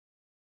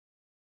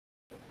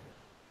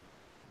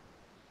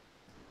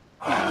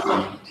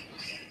was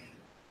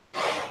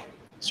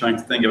trying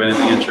to think of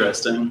anything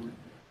interesting.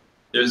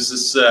 There's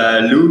this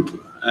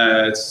Loop.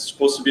 It's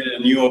supposed to be a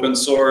new open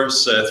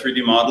source 3D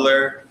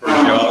modeler for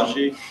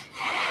geology.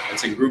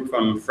 It's a group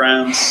from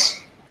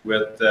France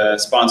with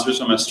sponsors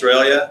from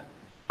Australia.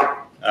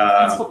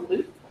 It's called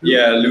Loop?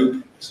 Yeah,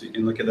 Loop, so you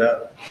can look at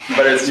that.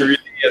 But it's really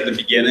at the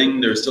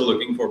beginning. They're still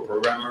looking for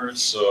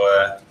programmers. So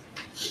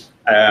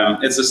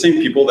it's the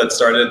same people that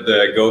started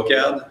the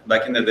GoCAD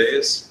back in the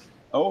days.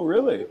 Oh,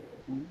 really?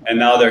 And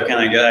now they're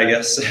kind of, I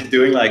guess,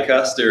 doing like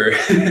us. They're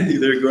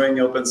going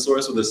open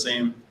source with the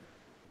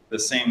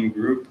same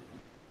group.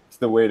 It's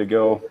the way to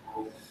go.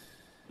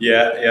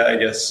 Yeah, I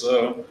guess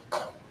so.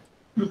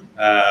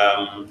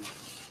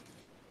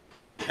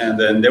 And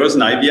then there was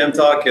an IBM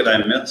talk that I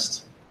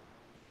missed.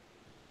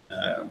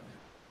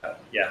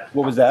 Yeah.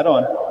 What was that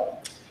on?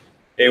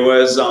 It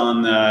was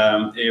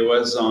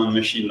on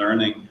machine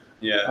learning.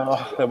 Yeah.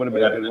 Oh, that would have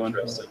been a good one.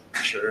 Interesting.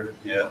 Sure.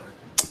 Yeah.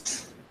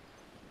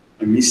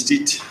 I missed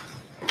it.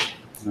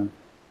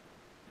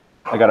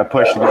 I got to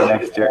push to go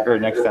next year or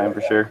next time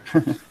for sure.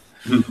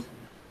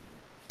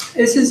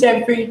 This is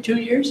every 2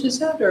 years, is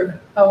that, or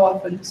how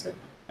often is it?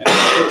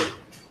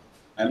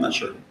 I'm not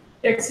sure.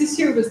 Yeah, because this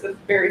year was the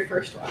very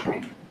first one,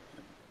 right?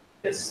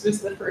 This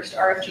was the first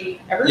RFG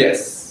ever?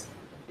 Yes.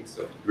 I think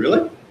so.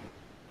 Really?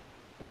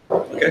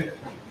 Okay.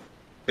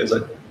 Because I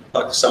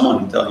talked to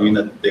someone telling me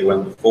that they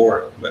went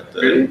before, but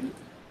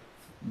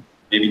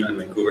maybe not in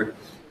Vancouver.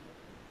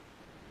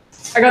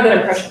 I got that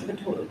impression, but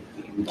totally.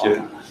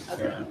 Okay.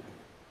 Okay.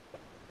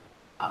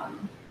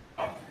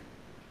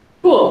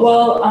 Cool.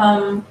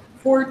 Well,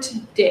 for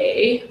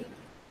today, I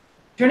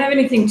don't have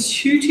anything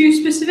too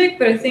specific,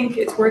 but I think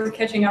it's worth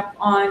catching up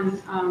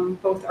on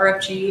both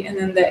RFG and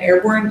then the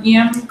Airborne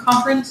EM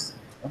conference.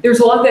 There's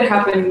a lot that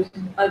happened,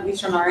 at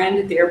least on our end,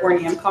 at the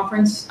Airborne EM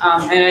conference,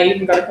 and I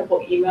even got a couple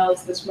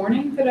emails this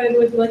morning that I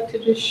would like to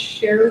just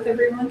share with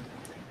everyone.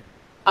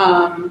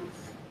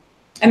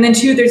 And then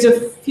two, there's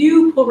a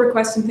few pull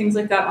requests and things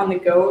like that on the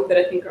go that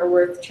I think are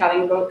worth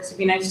chatting about, because it'd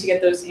be nice to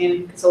get those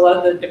in, because a lot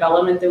of the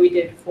development that we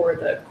did for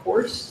the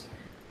course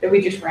that we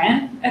just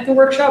ran at the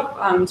workshop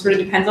sort of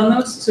depends on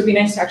those. So it'd be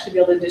nice to actually be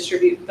able to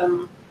distribute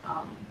them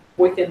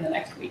within the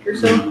next week or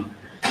so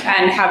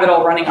and have it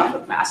all running off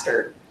of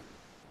master,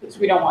 because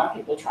we don't want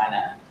people trying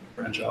to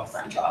branch off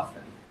and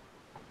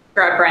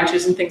grab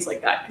branches and things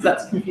like that, because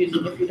that's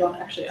confusing if you don't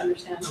actually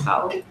understand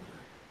how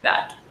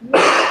that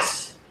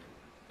works.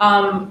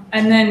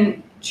 And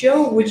then,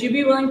 Joe, would you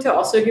be willing to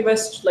also give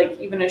us like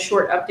even a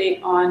short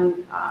update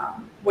on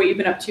what you've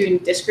been up to in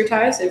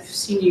Discretize? I've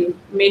seen you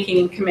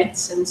making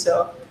commits, and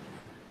so.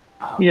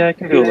 Yeah, I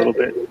can do a little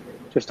bit,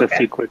 just a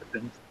few quick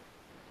things.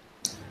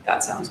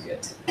 That sounds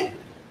good.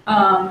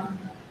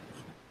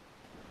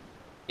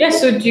 Yeah,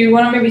 so do you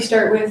want to maybe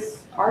start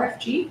with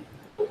RFG?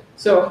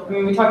 So, I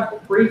mean, we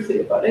talked briefly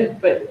about it,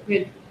 but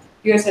you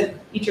guys had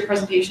each a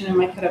presentation and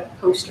Mike had a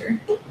poster.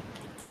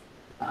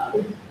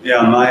 Yeah,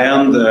 on my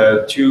end,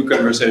 two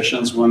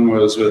conversations. One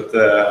was with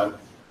a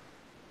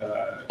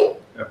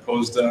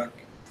postdoc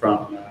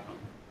from,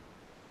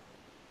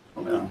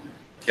 I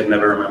can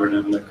never remember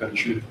the name of the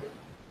country,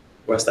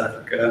 West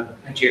Africa.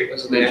 Nigeria.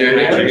 Was it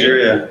Nigeria?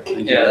 Nigeria.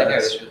 Yeah, that guy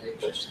was really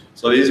interesting.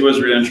 So he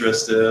was really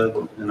interested,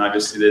 and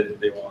obviously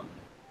they want,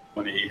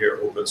 when they hear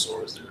open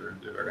source,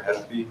 they're very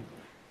happy.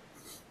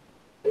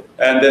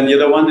 And then the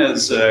other one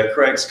is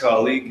Craig's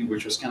colleague,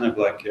 which was kind of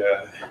like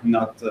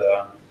not.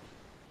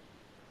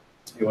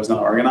 It was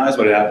not organized,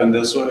 but it happened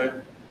this way.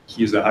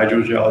 He's a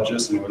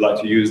hydrogeologist and would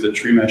like to use the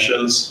tree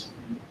meshes,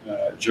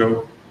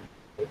 Joe,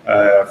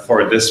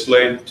 for a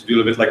display to do a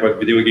little bit like what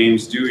video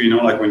games do. You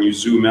know, like when you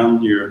zoom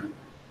in, you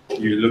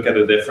look at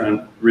a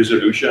different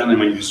resolution, and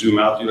when you zoom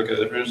out, you look at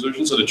a different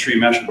resolution. So the tree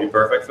mesh would be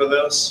perfect for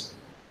this.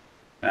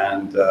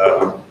 And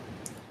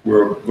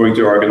we're going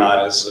to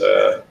organize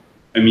a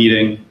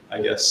meeting, I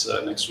guess,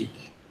 next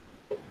week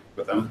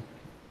with them.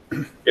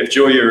 If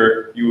Joe,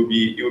 it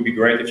would be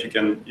great if you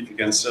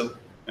can sit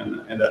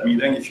in that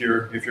meeting if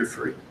you're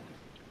free.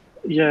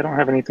 Yeah, I don't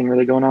have anything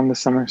really going on this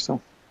summer,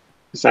 so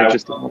besides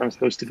just what I'm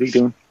supposed to be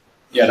doing.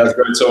 Yeah, that's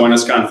great. So when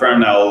it's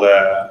confirmed,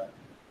 I'll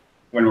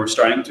when we're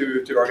starting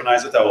to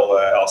organize it,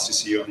 I'll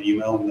CC you on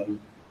email, and then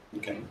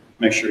you can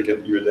make sure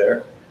you're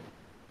there.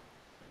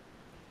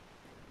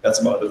 That's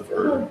about it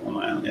for on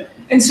my end. Yeah.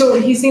 And so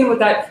he's thinking about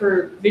that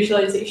for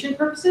visualization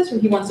purposes, or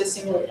he wants to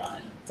simulate on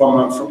it?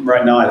 From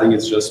right now, I think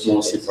it's just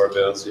mostly for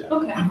bills. Yeah.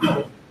 Okay.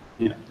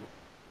 Yeah.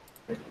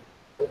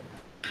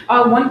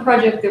 One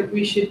project that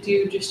we should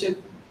do just a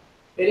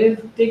bit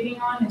of digging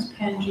on is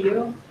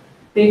PanGeo.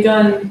 They've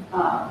done,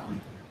 I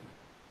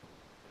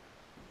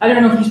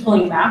don't know if he's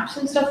pulling maps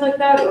and stuff like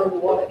that or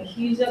what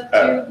he's up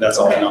to. That's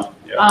all I know.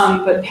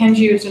 Yeah. But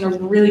PanGeo has done a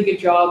really good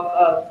job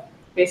of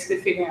basically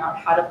figuring out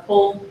how to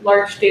pull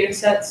large data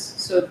sets.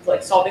 So it's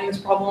like solving this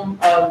problem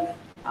of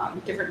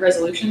different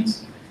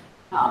resolutions.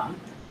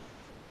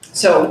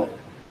 So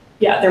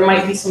yeah, there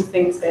might be some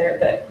things there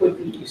that would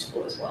be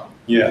useful as well.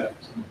 Yeah.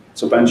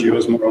 So PanGeo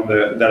is more on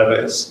the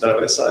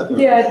database side?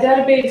 Yeah,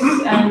 database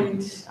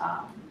and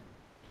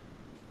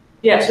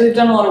Yeah, so they've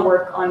done a lot of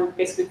work on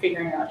basically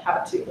figuring out how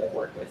to like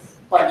work with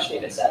large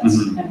data sets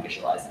and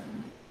visualize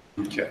them.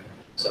 Okay,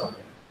 So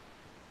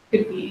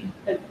could be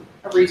a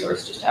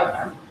resource just to have in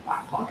our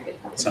back pocket.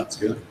 sounds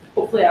good.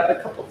 Hopefully I have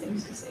a couple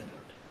things to say.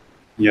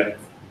 Yeah.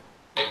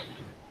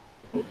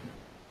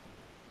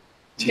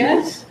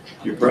 Yes?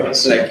 Your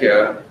press. Like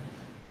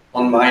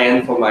on my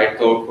end for my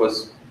talk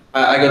was,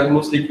 I got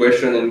mostly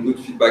questions and good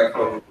feedback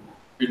from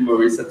Bill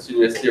Morris at the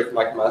University of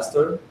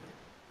McMaster.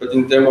 But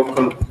in terms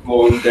of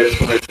more in-depth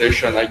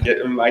conversation,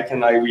 Mike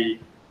and we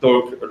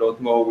talk a lot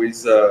more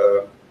with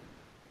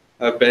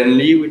Ben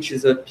Lee, which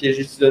is a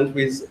PhD student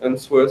with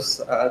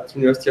Unsworth at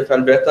University of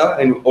Alberta,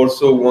 and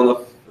also one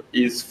of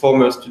his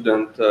former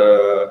students,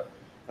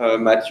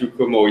 Matthew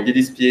Como. He did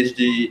his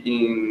PhD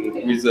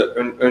with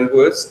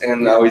Unsworth,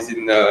 and now he's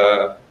in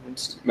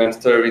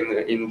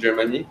Münster in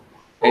Germany.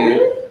 And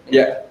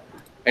yeah,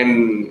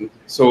 and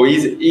so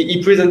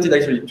he presented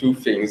actually two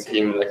things.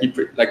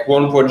 Like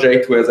one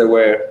project where they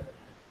were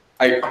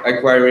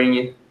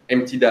acquiring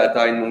empty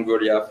data in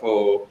Mongolia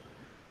for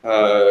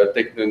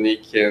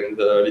tectonic and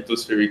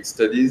lithospheric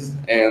studies,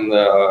 and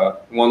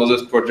one of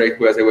those projects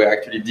where they were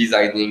actually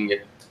designing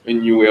a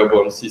new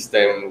airborne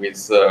system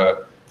with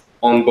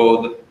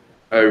onboard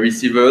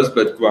receivers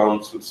but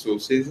ground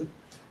sources.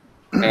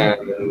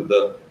 And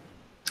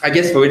I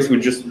guess for it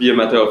would just be a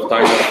matter of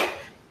time of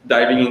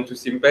diving into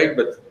SimPEG,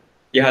 but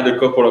he had a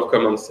couple of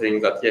comments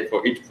saying that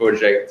for each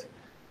project,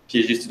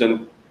 PhD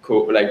students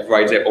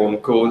write their own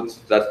code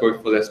that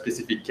works for their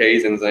specific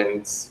case, and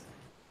then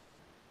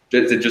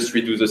they just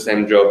redo the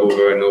same job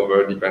over and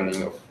over,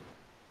 depending on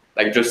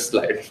like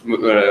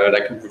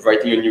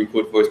writing a new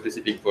code for a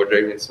specific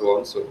project and so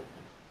on. So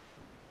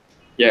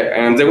yeah,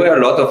 and there were a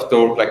lot of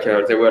talk.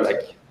 There were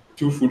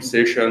 2 full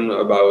sessions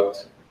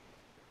about.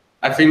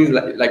 I think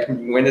like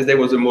Wednesday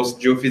was the most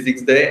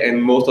geophysics day,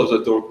 and most of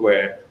the talk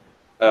were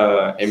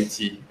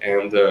empty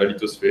and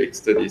lithospheric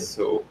studies.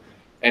 So,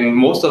 and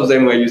most of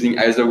them were using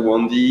either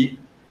 1D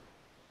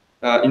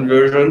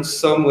inversions.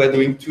 Some were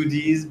doing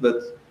 2Ds,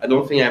 but I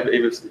don't think I've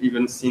ever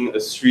even seen a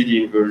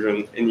 3D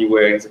inversion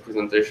anywhere in the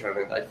presentation.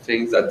 And I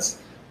think that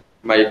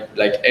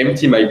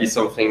empty might be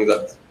something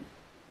that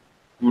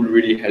would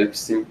really help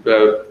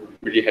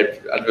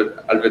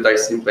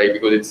advertise SimPEG,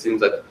 because it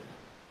seems that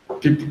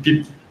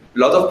a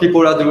lot of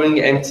people are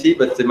doing empty,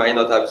 but they might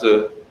not have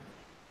the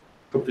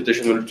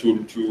computational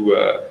tool to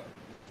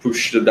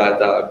push the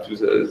data up to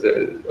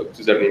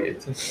the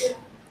limit.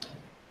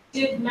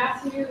 Did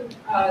Matthew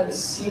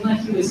seem like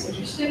he was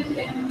interested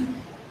in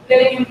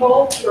getting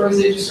involved, or was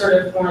it just sort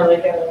of more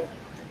like a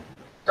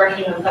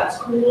expression of that's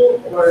cool,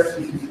 or?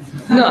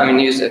 No, I mean,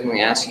 he was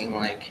definitely asking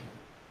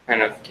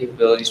kind of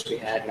capabilities we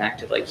had and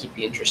acted like he'd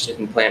be interested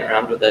in playing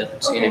around with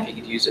it, seeing if he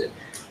could use it.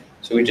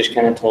 So we just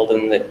kind of told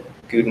him that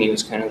Goodney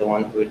was kind of the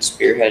one who had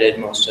spearheaded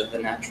most of the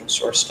natural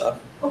source stuff.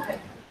 Okay.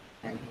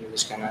 And he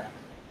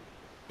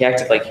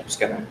acted like he was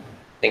gonna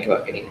think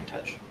about getting in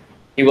touch.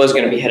 He was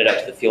gonna be headed up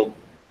to the field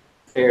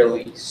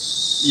fairly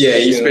soon. Yeah,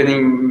 he's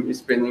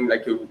spending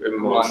like a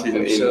month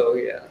or so,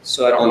 yeah.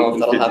 So I don't know if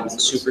that'll happen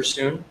super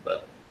soon,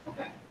 but.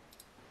 Okay.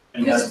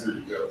 And that's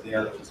really good. The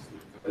other is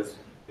because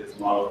his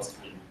model is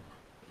 3D.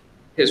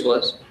 His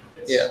was?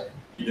 Yeah.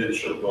 He didn't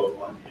show both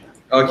one.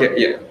 Okay,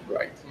 yeah,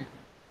 right.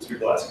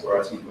 People were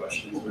asking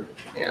questions.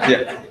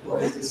 Yeah. Why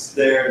is this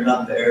there,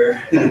 not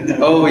there?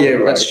 Oh yeah,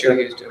 right. That's true,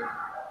 he was doing.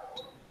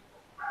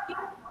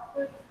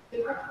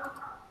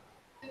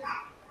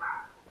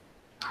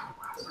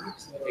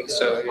 I think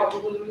so,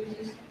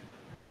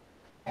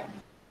 yeah.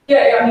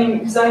 Yeah, I mean,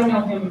 because I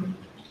know him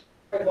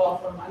quite well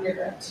from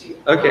undergrad too.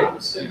 Okay.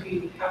 So I'd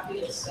be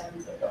happy to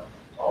send a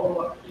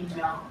follow-up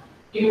email.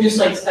 You can just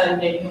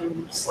sending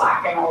him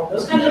Slack and all of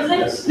those kinds of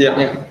things. Yeah.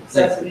 So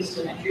that's at least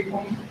an entry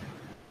point.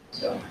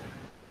 So.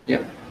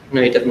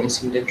 No, he definitely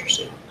seemed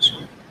interested.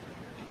 So.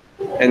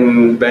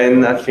 And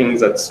Ben, I think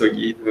that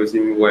Sogi knows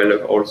him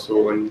well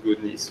also and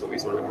Goodney, so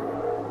he's on.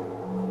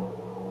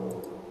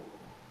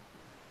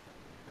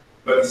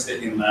 But he's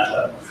taking that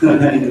up. He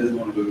doesn't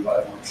want to do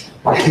 5 months.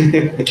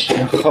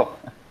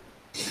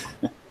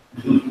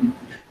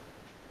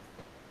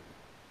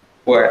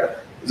 Well,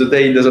 the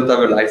day he doesn't have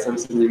a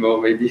license anymore,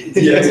 maybe.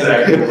 Yeah,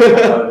 exactly.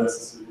 Not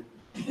necessary.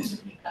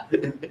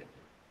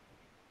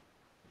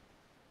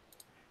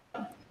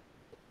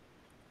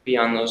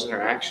 Beyond those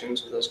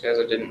interactions with those guys,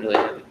 I didn't really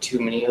have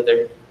too many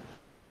other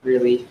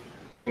really.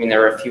 I mean, there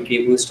were a few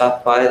people who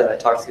stopped by that I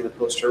talked through the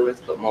poster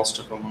with, but most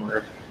of them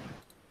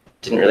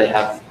didn't really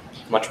have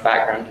much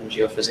background in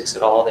geophysics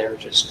at all. They were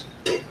just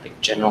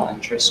general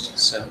interest.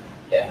 So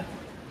yeah.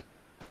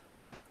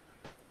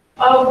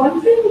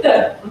 One thing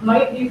that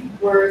might be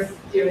worth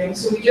doing.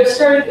 So we just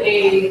started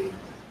a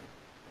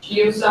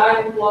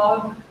GeoSci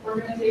blog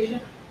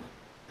organization.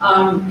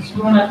 Because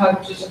we want to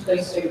have just a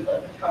place to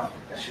talk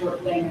a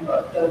short thing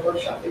about the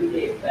workshop that we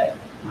gave at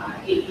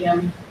 8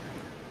 p.m.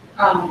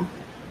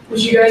 Would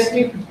you guys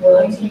be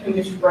willing to even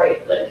just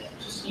write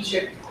just each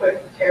a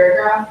quick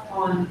paragraph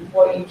on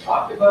what you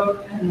talked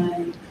about, and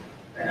then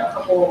a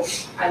couple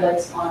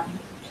highlights on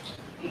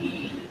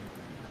the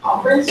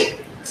conference?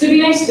 So it'd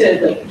be nice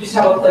to like just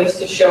have a place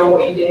to show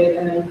what you did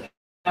and then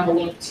have a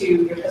link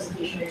to your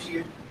presentation or to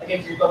your, like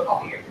if your book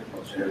copy or your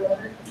poster or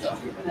whatever. And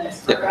then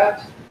it's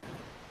archived.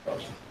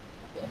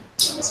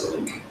 That's a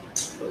link.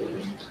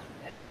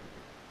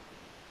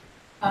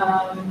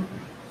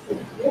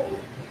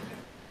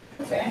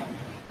 Okay.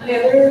 Any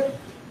other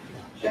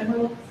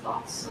general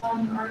thoughts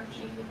on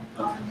RG?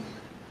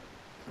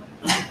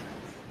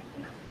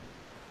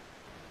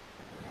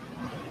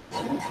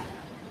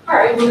 All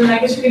right, well then I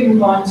guess we can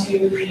move on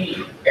to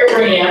the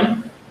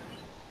Abraham.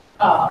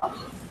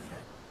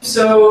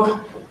 So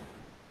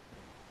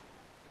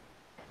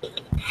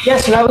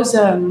that was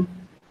a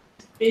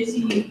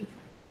busy week.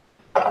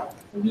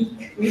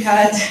 We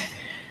had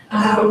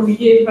we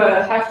gave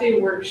a half-day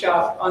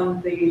workshop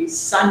on the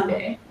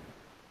Sunday,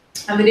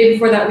 and the day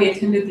before that we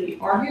attended the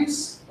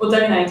Aarhus. Well,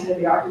 Doug and I attended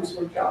the Aarhus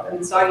workshop,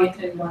 and Saudi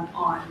attended one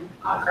on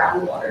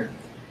groundwater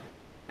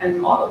and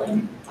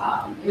modeling.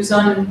 It was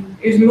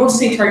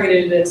mostly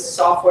targeted at a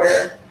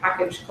software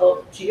package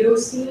called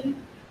GeoSci.xyz.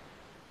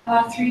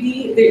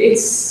 3D. It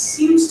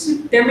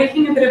seems they're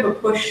making a bit of a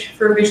push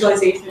for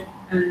visualization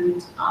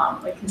and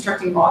like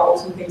constructing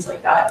models and things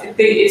like that.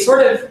 It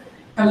sort of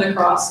comes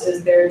across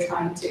as they're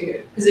trying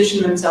to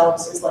position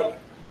themselves as like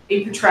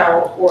a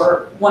Petrel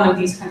or one of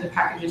these kinds of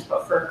packages,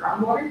 but for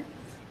groundwater.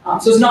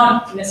 So it's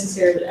not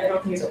necessarily, I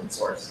don't think it's open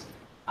source,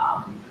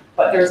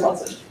 but there's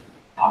lots of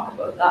talk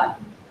about that.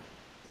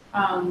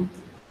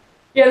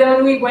 Then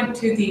when we went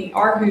to the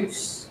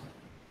Aarhus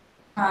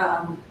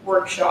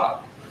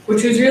workshop,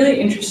 which was really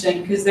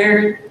interesting because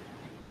their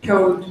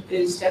code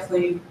is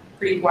definitely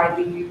pretty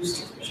widely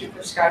used, especially for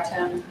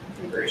SkyTem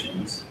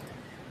conversions.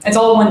 It's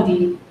all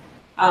 1D.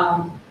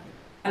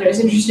 And it was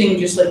interesting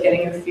just like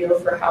getting a feel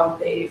for how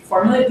they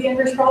formulate the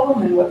inverse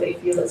problem and what they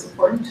feel is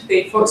important.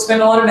 They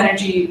spend a lot of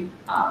energy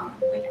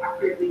like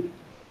accurately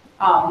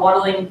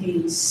modeling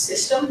the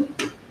system.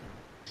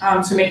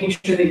 So making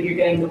sure that you're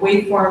getting the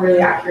waveform really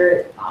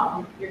accurate,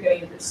 you're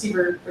getting the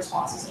receiver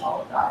responses and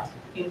all of that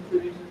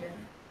included in your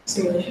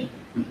simulation.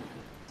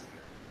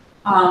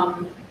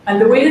 And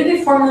the way that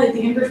they formulate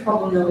the inverse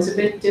problem though is a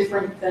bit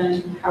different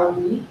than how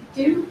we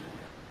do,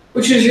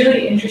 which was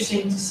really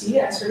interesting to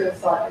see. I sort of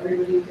thought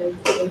everybody did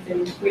the same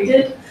thing we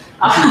did,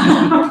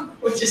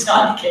 which is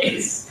not the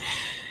case.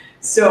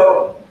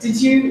 So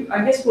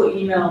I guess we'll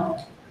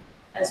email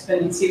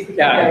Espen and see if we can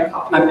get a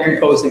copy. I'm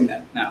proposing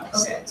that now.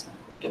 Okay. So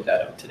get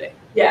that out today.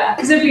 Yeah,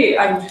 because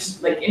I'm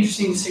just like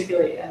interesting to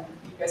circulate and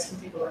you guys can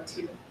take a look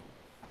too.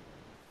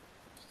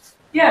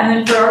 Yeah, and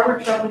then for our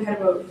workshop we had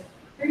about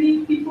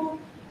 30 people.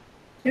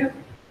 Yeah.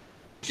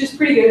 Which is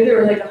pretty good. There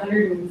were like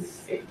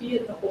 150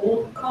 at the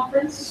whole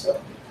conference,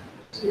 so.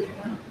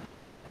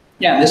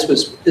 Yeah,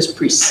 this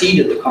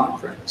preceded the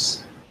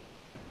conference.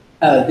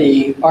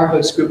 The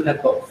Aarhus group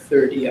had about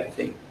 30, I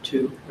think,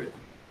 too. Were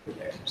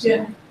there. So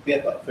yeah. We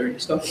had about 30,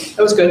 so that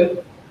was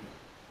good.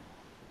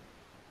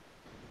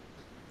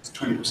 It's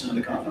 20% of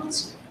the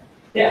conference.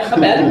 Yeah, not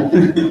bad.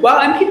 Well,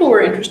 and people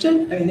were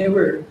interested. I mean, there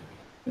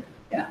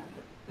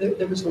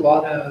was a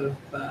lot of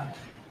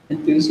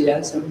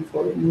enthusiasm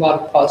for it, and a lot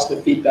of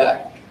positive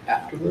feedback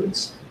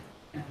afterwards.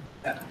 And,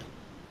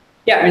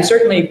 yeah, I mean,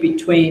 certainly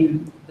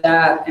between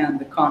that and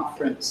the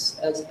conference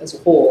as a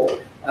whole,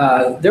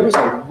 there was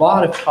a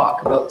lot of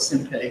talk about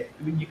SimPEG.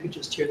 I mean, you could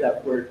just hear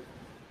that word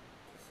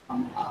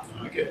come up.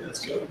 Okay,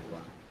 that's good.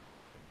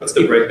 What's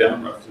the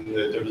breakdown roughly?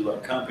 There's a lot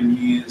of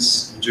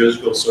companies,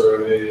 geological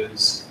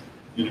surveys,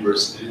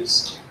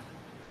 universities.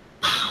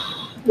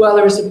 Well,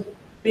 there was a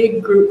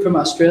big group from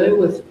Australia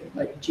with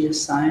like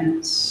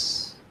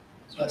GeoSci.xyz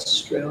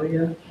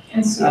Australia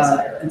And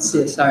CSIRO. and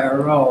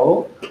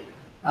CSIRO.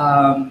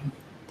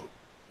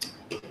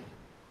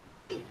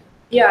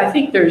 Yeah, I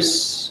think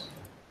there's,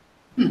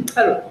 I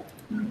don't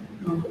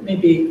know,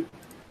 maybe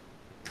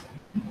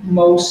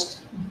mostly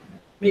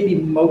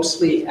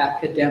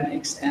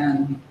academics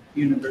and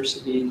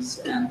universities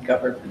and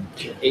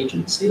government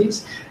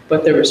agencies,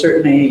 but there were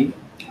certainly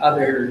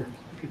other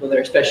people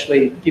there,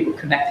 especially people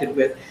connected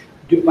with,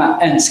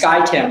 and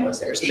SkyTem was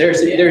there, so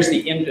there's the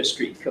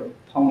industry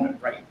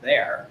component right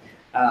there.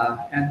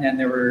 And then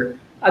there were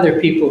other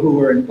people who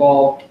were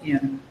involved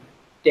in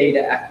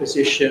data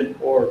acquisition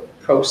or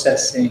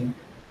processing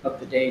of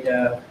the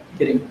data,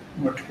 getting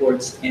more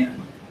towards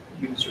end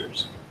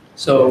users.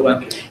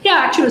 So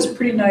yeah, actually, it was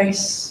pretty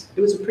nice.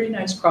 It was a pretty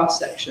nice cross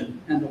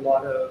section and a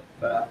lot of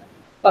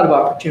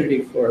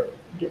opportunity for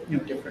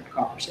different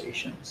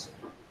conversations.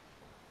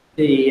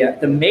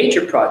 The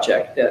major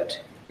project that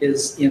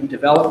is in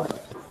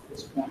development at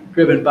this point,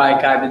 driven by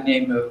a guy by the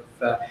name of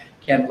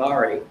Ken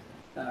Lowry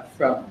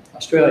from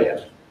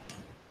Australia,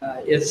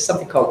 is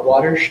something called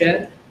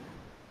Watershed.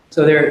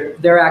 So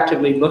they're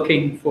actively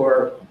looking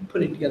for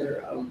putting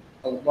together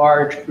a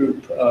large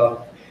group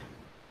of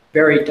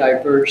very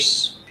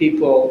diverse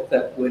people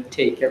that would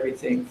take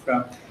everything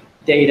from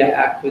data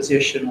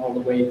acquisition all the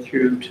way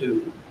through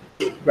to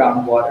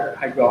groundwater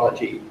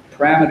hydrology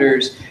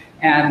parameters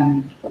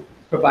and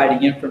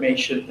providing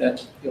information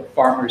that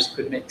farmers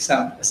could make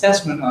some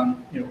assessment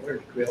on where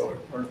to drill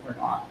or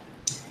not.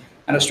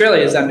 And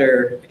Australia is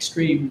under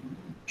extreme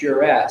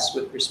duress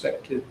with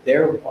respect to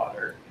their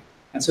water.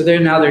 And so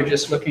they're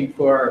just looking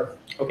for,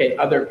 okay,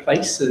 other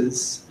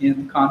places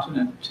in the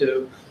continent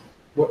to,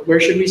 where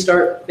should we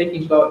start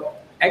thinking about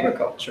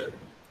agriculture?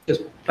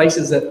 Just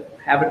places that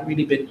haven't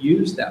really been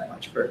used that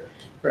much for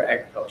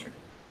agriculture.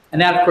 And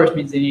that, of course,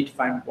 means they need to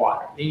find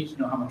water. They need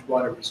to know how much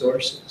water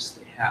resources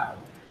they have.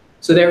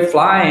 So they're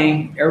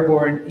flying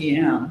airborne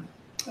EM,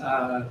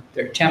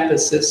 their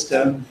Tempest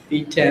system,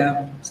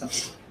 VTEM, some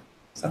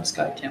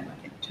SkyTEM, I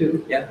think,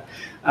 too, yeah,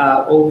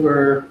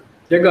 over,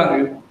 they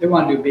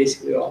want to do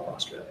basically all of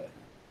Australia.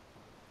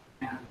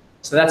 Yeah.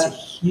 So that's a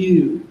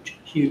huge,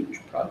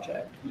 huge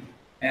project.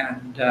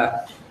 And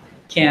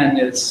Ken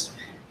is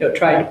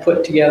trying to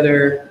put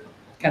together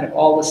kind of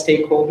all the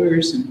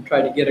stakeholders and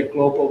try to get a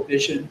global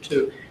vision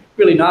to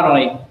really not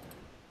only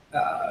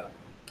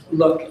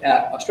look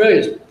at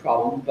Australia's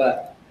problem,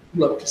 but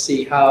look to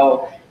see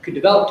how it could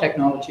develop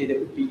technology that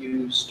would be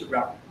used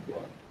around the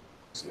world.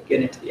 So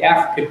get into the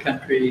African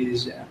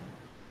countries and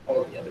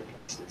all of the other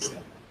places.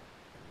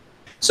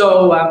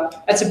 So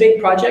that's a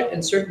big project,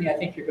 and certainly I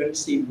think you're going to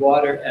see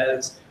water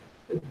as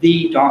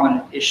the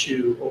dominant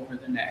issue over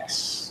the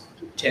next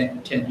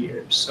 10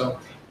 years. So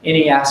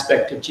any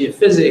aspect of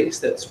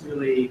geophysics that's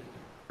really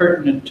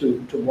pertinent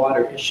to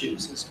water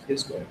issues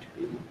is going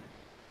to be.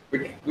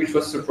 Which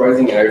was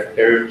surprising, I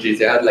heard they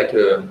had like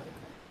a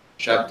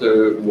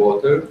chapter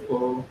water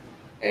for,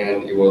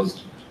 and it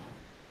was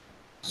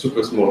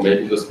super small,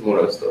 maybe the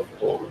smaller stuff.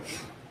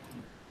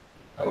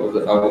 I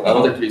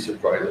was actually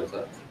surprised of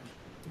that.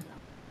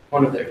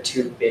 One of their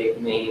two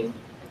big main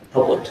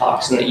public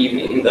talks in the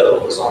evening, though,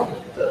 was on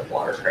the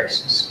water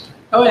crisis.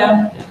 Oh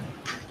yeah.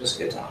 It was a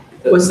good talk.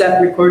 Was that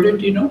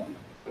recorded, do you know?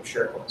 I'm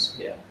sure it was,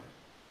 yeah.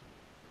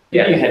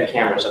 Yeah, it had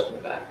cameras up in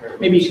the back.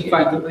 Maybe you can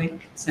find the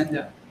link, send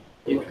that.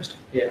 Interesting.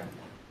 Yeah.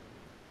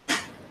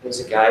 There's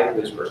a guy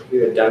who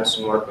had done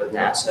some work with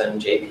NASA and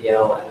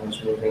JPL and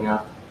was moving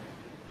up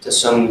to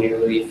some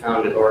newly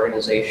founded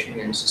organization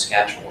in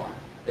Saskatchewan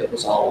that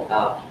was all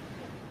about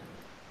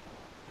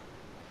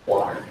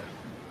water.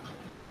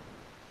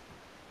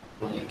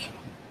 Like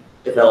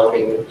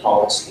developing new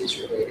policies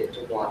related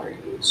to water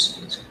use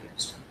and this kind of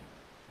stuff.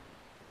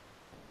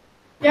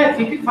 Yeah, if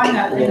you could find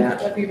that link, Yeah.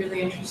 that'd be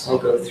really interesting. I'll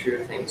go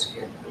through things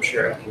again. I'm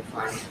sure I can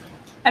find.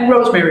 And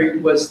Rosemary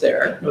was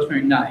there,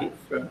 Rosemary Knight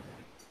from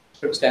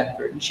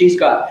Stanford, and she's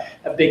got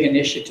a big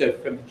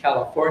initiative from the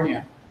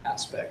California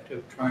aspect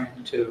of trying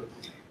to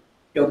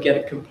get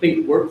a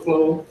complete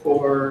workflow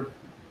for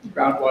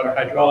groundwater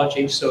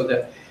hydrology so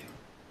that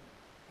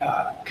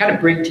kind of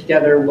bring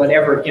together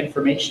whatever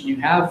information you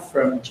have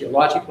from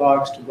geologic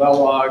logs to well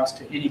logs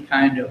to any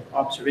kind of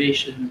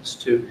observations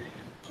to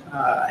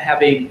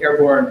having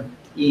airborne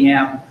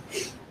EM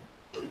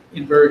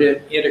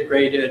inverted,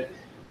 integrated,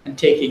 and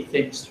taking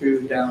things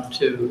through down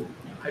to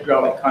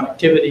hydraulic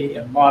connectivity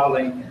and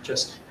modeling and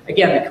just,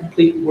 again, a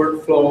complete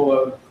workflow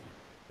of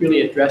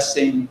really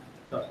addressing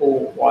the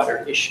whole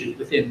water issue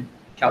within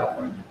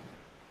California.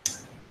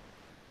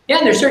 Yeah,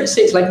 and there's certain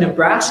states like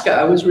Nebraska,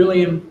 I was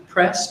really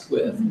impressed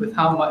with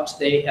how much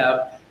they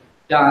have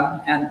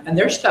done, and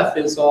their stuff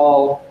is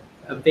all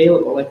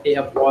available, like they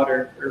have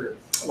water, or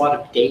a lot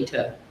of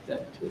data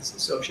that is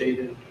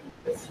associated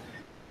with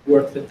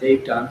work that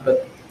they've done,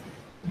 but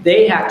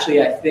they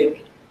actually, I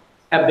think,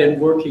 have been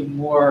working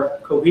more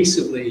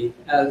cohesively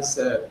as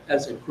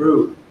a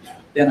group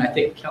than I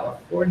think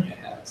California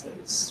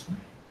has.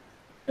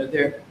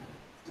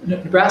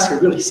 Nebraska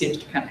really seems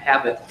to kind of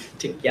have it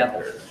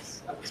together.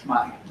 That was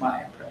my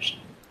impression.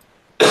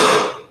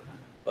 Well,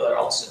 they're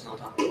all sitting on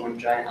top of one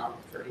giant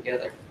aquifer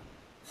together.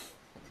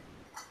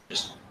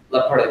 Just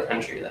that part of the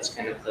country, that's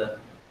kind of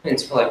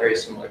it's probably a very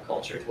similar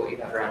culture to what you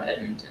have around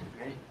Edmonton,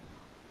 right?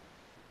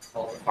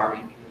 All the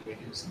farming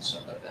communities and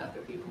stuff like that,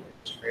 but people are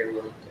just very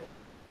willing to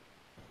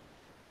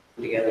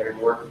come together and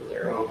work for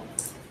their own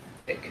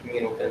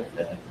communal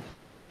benefit.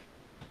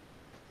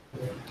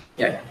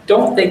 Yeah,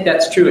 don't think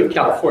that's true in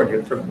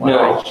California from what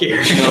I hear.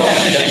 No,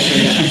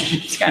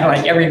 it's kind of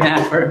like every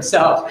man for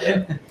himself.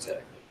 Yeah,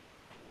 exactly.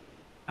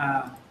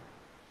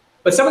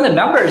 But some of the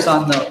numbers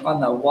on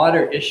the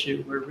water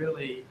issue were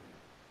really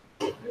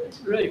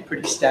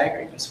pretty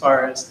staggering as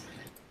far as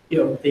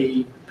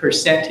the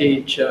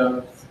percentage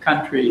of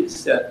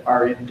countries that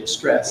are in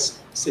distress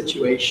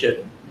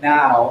situation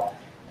now,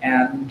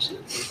 and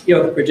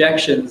the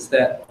projections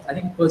that I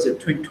think was it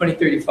between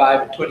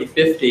 2035 and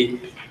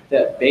 2050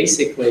 that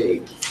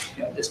basically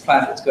this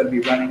planet is going to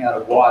be running out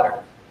of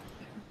water.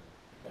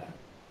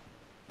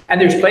 And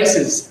there's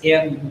places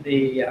in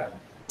the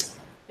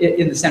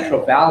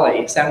Central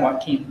Valley, San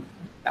Joaquin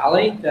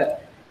Valley,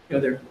 that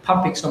they're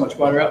pumping so much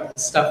water out,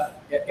 stuff,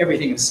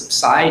 everything is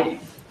subsiding,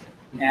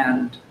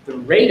 and the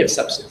rate of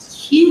subsidence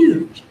is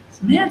huge.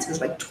 It's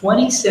like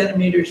 20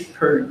 centimeters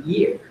per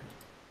year,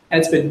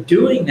 and it's been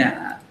doing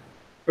that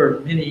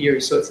for many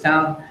years. So it's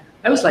down.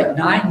 That was like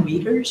 9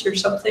 meters or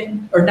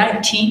something, or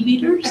 19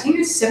 meters. I think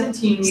it's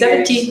 17 meters.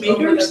 17 over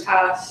meters? the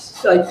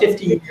past Like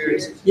 50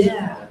 years.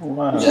 Yeah.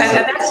 Wow. And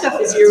that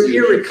stuff is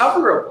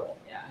irrecoverable,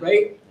 Yeah.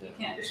 right? You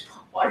can't just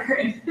pump water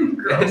and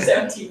grow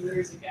 17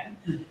 meters again.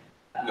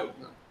 No.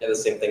 Yeah, the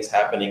same thing's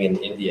happening in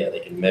India. They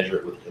can measure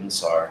it with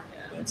INSAR.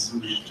 That's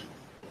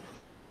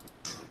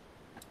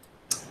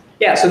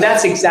Yeah, so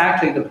that's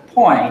exactly the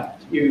point.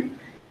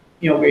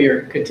 We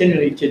are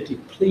continuing to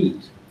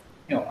deplete,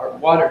 our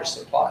water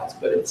supplies,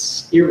 but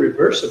it's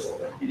irreversible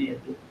in many of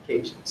the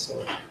occasions.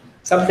 So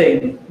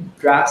something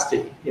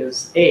drastic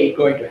is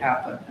going to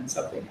happen, and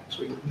something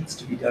actually needs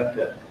to be done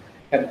to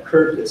kind of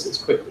curb this as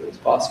quickly as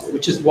possible.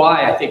 Which is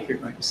why I think you're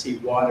going to see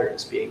water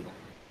as being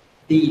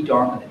the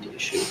dominant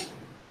issue.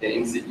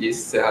 In the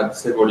east, they had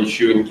several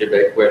issues in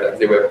Quebec where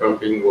they were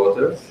pumping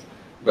water,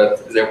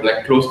 but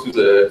they're close to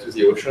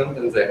the ocean,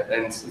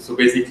 and so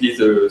basically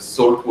the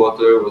salt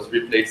water was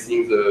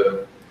replacing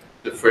the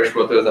fresh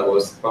water that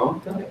was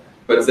pumped.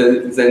 But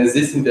then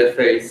this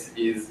interface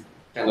is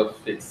kind of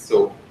fixed.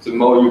 So the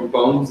more you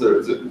pump,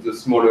 the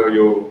smaller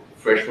your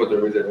freshwater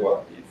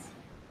reservoir is.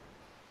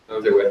 So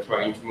they were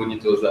trying to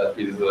monitor that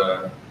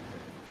with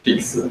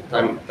fixed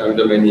time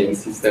domain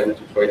system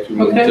to try to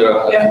monitor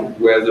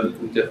where the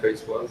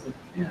interface was.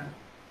 Yeah.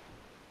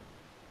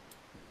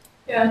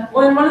 Yeah,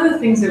 well, and one of the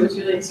things that was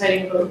really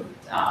exciting about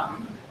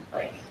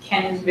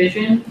Ken's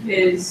vision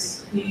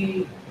is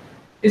he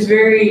is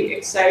very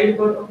excited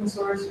about open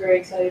source, very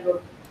excited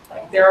about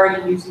they're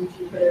already using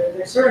Jupyter.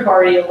 They're sort of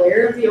already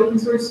aware of the open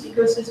source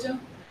ecosystem.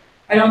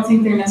 I don't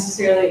think they're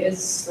necessarily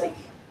as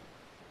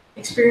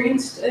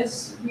experienced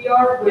as we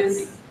are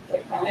with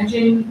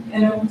managing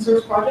an open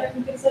source project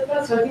and things like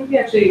that. So I think we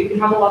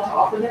have a lot to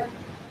offer there,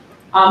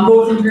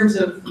 both in terms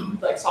of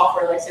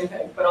software like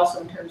SimPEG, but also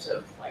in terms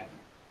of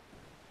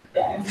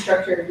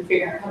infrastructure and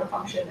figuring out how to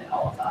function and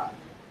all of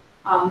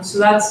that. So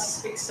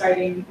that's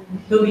exciting.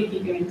 He'll be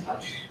keeping in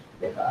touch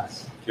with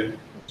us. Okay.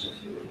 Which is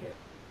really good.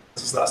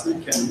 What's his last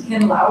name? Ken?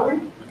 Ken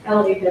Lowry,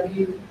 Lawrie.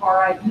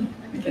 I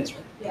think that's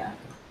right. Yeah.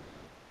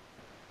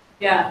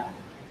 Yeah.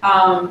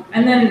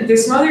 And then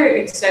there's some other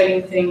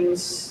exciting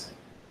things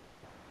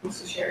to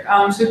share.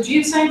 So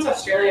GeoSci.xyz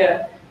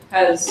Australia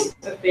has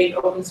a big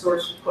open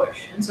source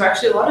push. And so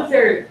actually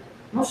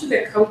most of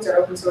their codes are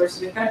open source.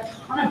 So they've got a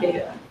ton of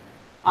data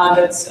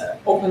that's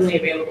openly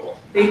available.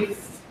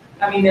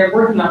 They're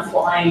working on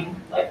flying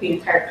the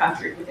entire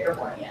country with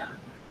airborne EM.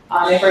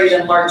 They've already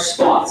done large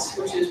swaths,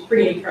 which is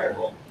pretty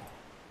incredible.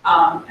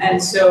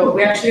 And so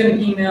we actually got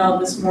an email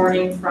this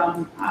morning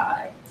from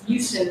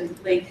Houston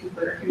Lake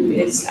Cooper, who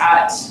is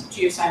at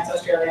GeoSci.xyz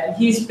Australia, and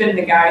he's been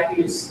the guy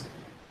who's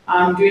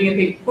doing a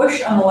big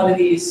push on a lot of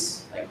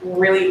these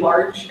really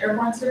large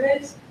airborne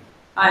surveys.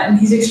 And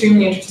he's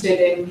extremely interested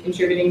in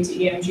contributing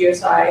to EM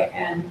GeoSci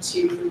and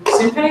to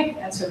SimPEG,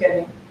 and so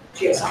getting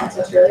GeoSci.xyz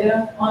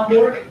Australia on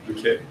board.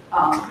 Okay.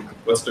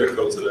 What's their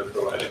codes that they're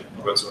providing?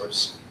 Open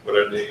source. What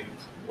are they?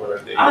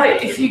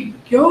 If you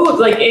go,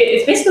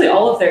 it's basically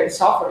all of their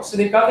software. So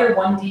they've got their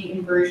 1D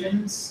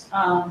inversions.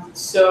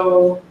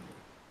 So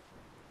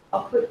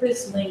I'll put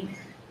this link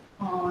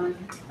on.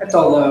 That's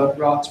all the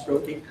Ross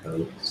Brody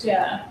codes.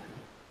 Yeah.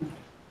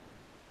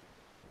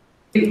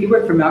 He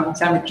worked for Malcolm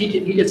Sanders.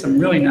 He did some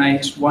really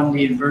nice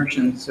 1D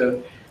inversions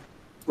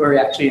where he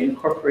actually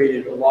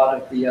incorporated a lot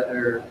of the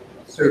other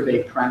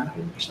survey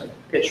parameters like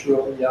pitch,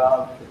 roll,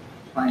 yaw,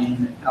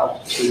 plane,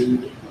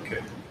 altitude.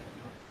 Okay.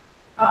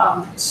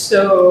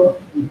 So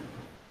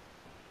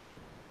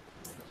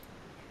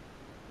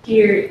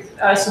here,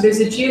 so there's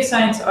a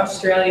GeoSci.xyz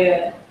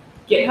Australia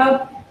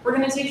GitHub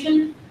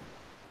organization,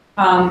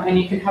 and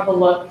you can have a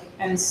look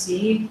and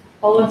see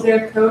all of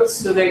their codes.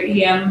 So their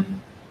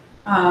EM,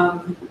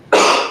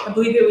 I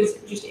believe it was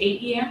just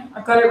 8 EM.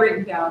 I've got it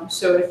written down,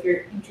 so if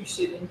you're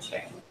interested in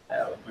checking it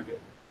out. Okay.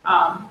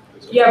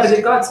 Yeah, but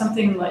they've got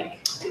something like.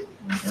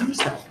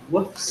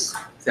 Whoops.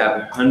 They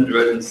have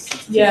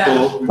 164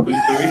 Yeah.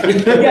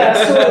 repositories. Yeah,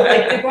 so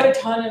they've got a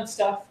ton of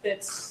stuff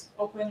that's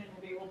open and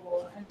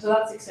available, and so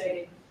that's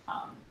exciting.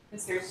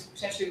 Because there's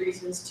potentially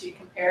reasons to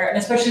compare, and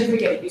especially if we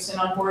get Houston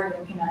on board,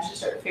 and we can actually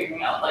start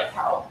figuring out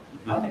how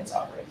things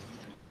operate.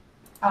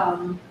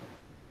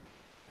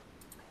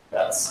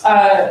 That's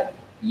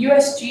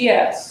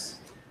USGS.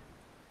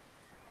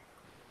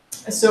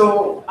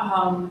 So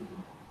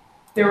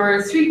there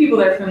were 3 people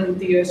there from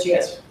the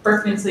USGS,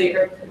 Burke Minsley,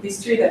 or these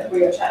 3 that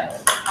we were chatting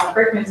with,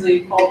 Burke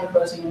Minsley, Paul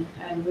Proposing,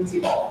 and Lindsay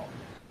Ball.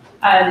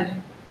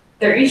 And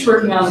they're each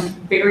working on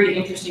very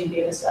interesting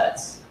data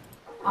sets.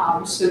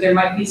 So there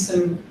might be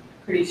some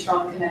pretty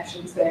strong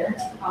connections there.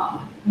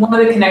 One of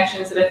the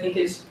connections that I think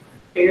is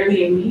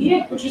fairly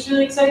immediate, which is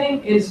really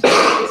exciting, is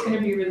he's going to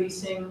be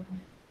releasing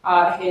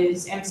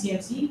his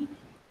MCMC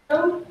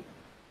code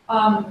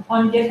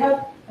on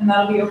GitHub, and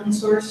that'll be open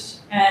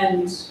source.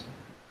 And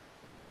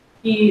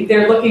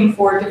they're looking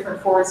for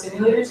different forward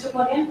simulators to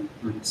plug in.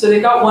 So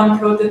they've got one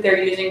code that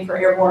they're using for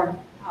airborne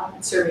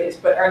surveys,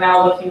 but are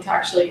now looking to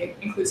actually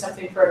include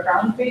something for a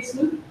ground-based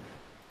loop.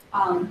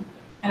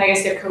 And I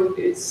guess their code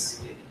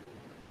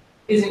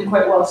isn't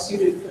quite well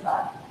suited for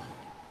that.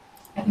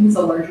 I think it's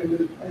a larger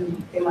loop,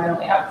 and they might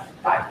only have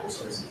 5 full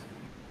sources.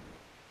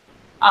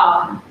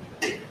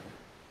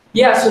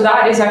 Yeah, so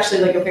that is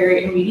actually a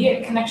very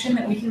immediate connection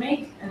that we can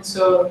make, and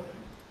so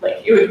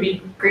like, it would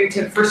be great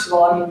to, first of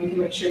all, I mean, we can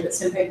make sure that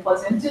SimPEG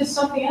plugs into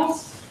something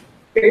else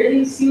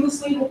fairly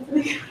seamlessly,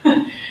 hopefully,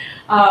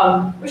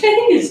 which I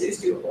think is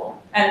doable.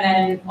 And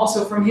then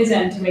also from his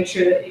end to make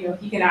sure that, you know,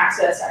 he can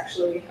access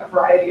actually a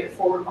variety of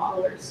forward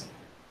modelers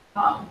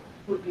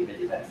would be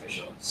really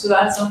beneficial. So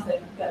that's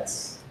something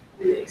that's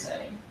really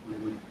exciting.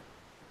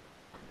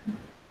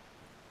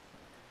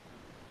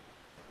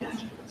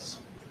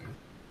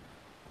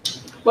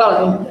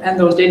 Well, and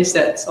those data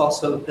sets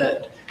also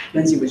that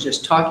Lindsay was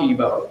just talking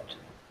about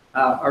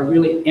are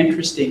really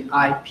interesting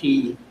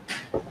IP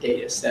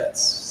data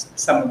sets,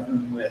 some of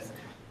them with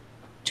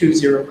 2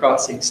 zero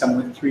crossings, some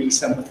with 3,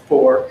 some with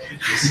 4,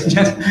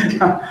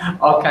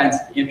 all kinds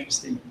of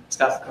interesting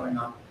stuff going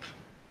on.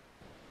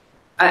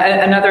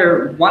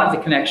 Another one of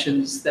the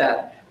connections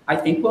that I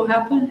think will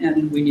happen,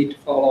 and we need to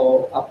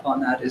follow up on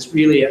that, is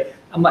really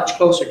a much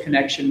closer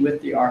connection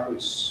with the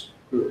Aarhus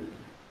group.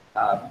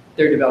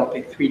 They're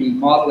developing 3D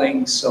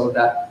modeling, so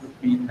that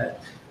would mean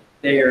that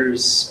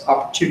there's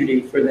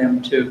opportunity for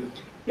them to,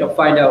 you know,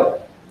 find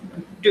out,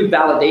 do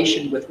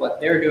validation with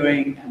what they're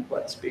doing and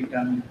what's being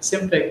done in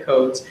SimPEG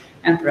codes,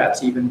 and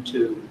perhaps even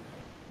to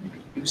maybe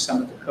use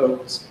some of the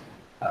codes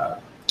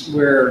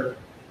where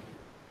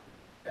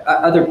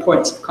other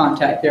points of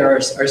contact there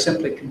are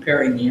simply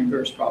comparing the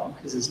inverse problem,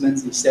 because as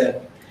Lindsay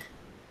said,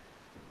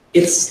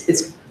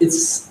 it's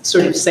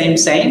sort of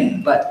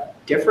same, but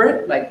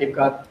different. Like they've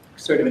got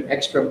sort of an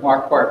extra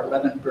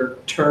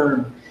Marquardt-Levenberg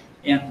term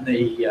in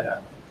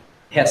the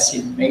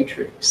Hessian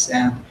matrix,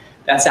 and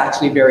that's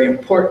actually very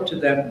important to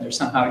them. They're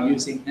somehow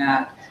using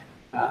that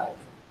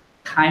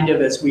kind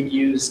of as we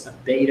use a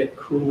beta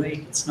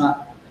cooling. It's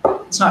not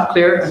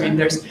clear. I mean,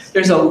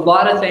 there's a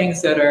lot of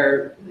things that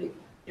are,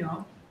 you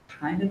know,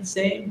 kind of the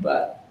same,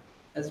 but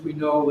as we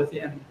know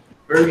within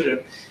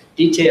version,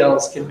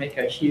 details can make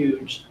a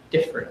huge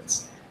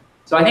difference.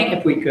 So I think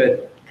if we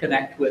could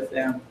connect with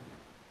them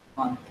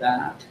on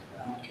that.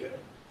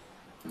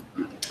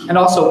 And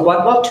also,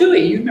 well, Tui,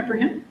 you remember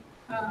him?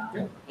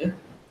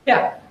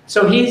 Yeah.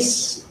 So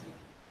he's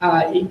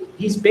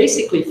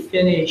basically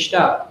finished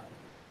up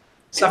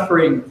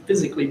suffering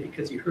physically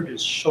because he hurt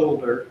his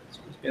shoulder. So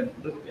he's been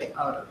a little bit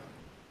out of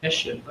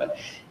mission, but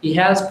he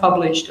has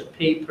published a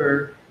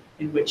paper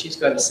in which he's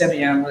got a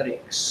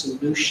semi-analytic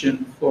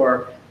solution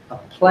for a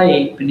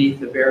plate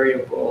beneath a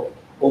variable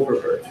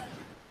overburden.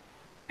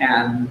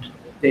 And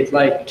they'd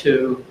like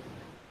to,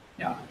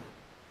 you know,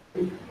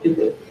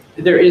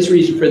 there is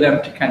reason for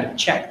them to kind of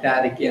check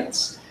that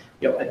against,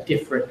 you know, a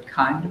different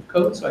kind of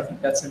code. So I think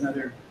that's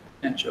another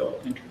potential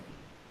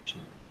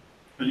intervention.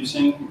 Are you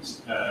saying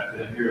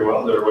here,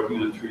 well, they're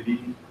working on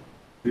 3D?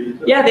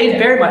 Yeah, they'd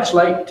very much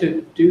like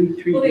to do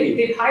 3D.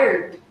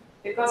 Well,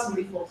 they've got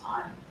somebody full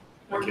time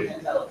working in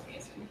developing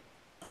it.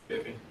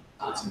 Okay.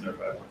 So it's in their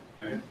pipeline.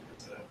 Okay.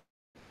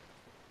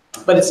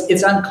 But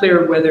it's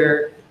unclear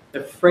whether the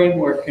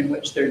framework in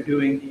which they're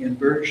doing the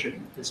inversion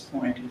at this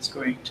point is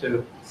going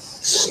to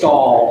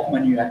stall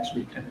when you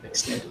actually kind of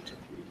extend it to 3D.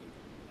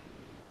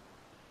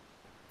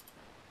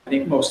 I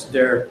think most of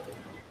their,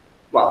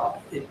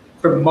 well,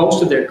 for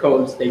most of their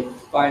codes, they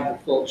find the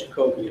full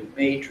Jacobian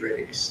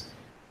matrix,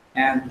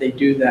 and they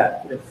do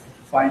that with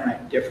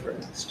finite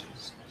difference to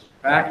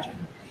subtraction.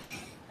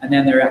 And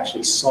then they're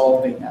actually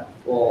solving that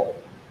full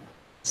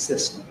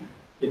system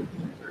in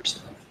the inverse.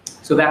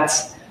 So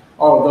that's,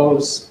 all of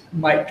those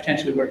might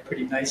potentially work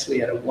pretty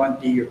nicely at a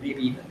 1D or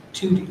maybe even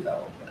 2D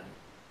level, but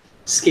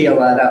scale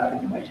that up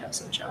and you might have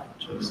some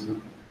challenges. Mm-hmm.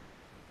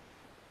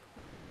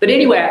 But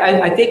anyway,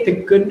 I think the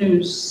good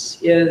news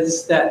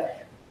is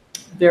that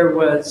there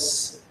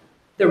was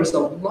a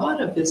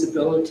lot of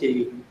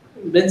visibility.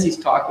 Lindsay's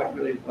talk went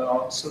really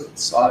well, so did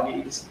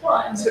Sagi's.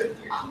 Well, and so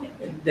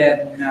and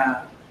then,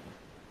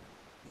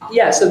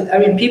 yeah, so I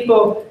mean,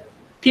 people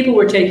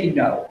were taking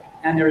note,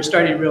 and they were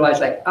starting to realize,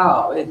 like,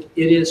 oh, it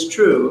is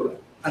true.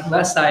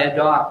 Unless I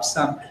adopt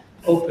some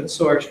open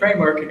source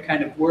framework and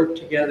kind of work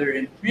together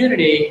in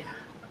community,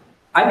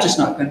 I'm just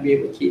not going to be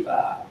able to keep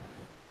up.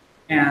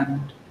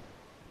 And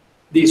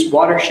these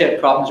watershed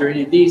problems, or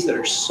any of these that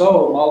are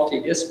so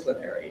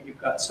multidisciplinary, you've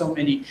got so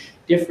many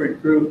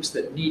different groups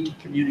that need to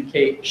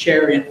communicate,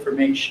 share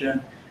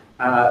information.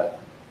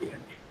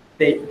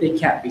 They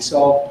can't be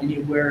solved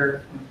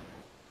anywhere,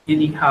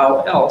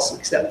 anyhow else,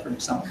 except from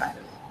some kind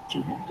of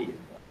community.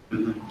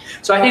 Mm-hmm.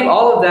 So I think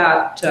all of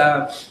that,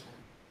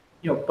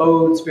 you know,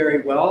 bodes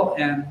very well.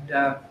 And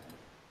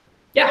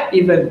yeah,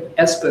 even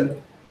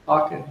Espen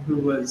Haken, who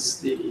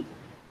was the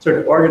sort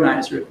of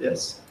organizer of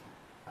this,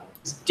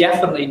 is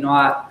definitely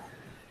not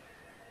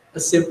a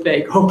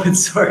SimPEG open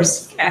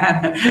source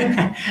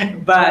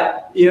fan,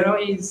 but you know,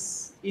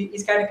 he's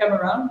kind of come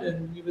around,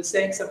 and he was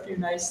saying some few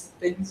nice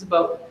things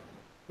about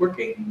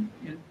working,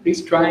 you know, at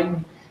least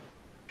trying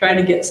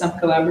to get some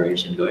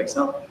collaboration going.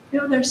 So you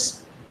know,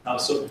 there's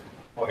Also,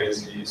 why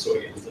is he so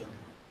against it?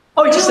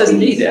 oh, he just doesn't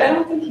need it. I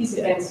don't think he's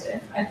against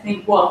it. I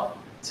think, well,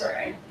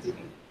 sorry.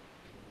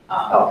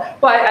 Oh,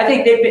 well, I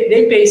think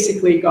they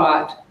basically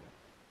got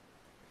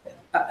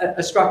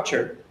a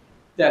structure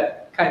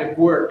that kind of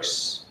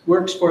works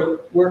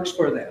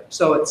for them.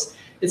 So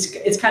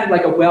it's kind of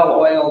like a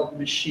well-oiled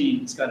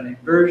machine. It's got an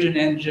inversion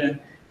engine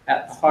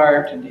at the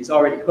heart, and he's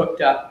already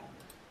hooked up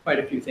quite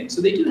a few things.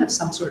 So they do have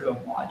some sort of a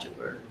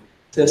modular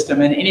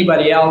system, and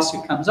anybody else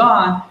who comes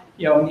on,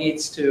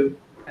 needs to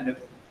kind of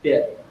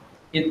fit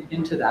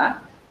into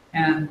that.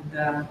 And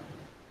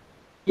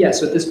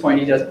so at this point,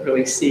 he doesn't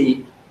really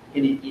see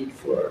any need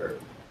for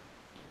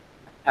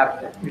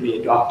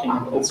really adopting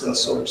an open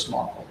source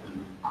model.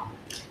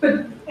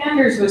 But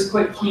Anders was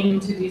quite keen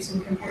to do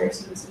some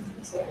comparisons and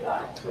things like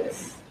that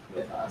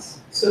with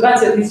us. So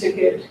that's at least a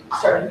good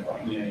starting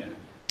point. Yeah.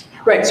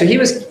 Right, so he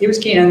was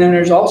keen, and then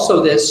there's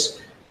also this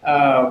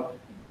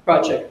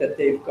project that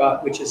they've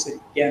got, which is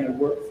again a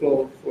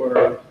workflow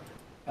for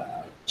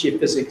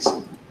geophysics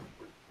and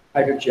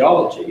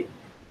hydrogeology,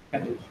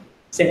 kind of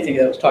same thing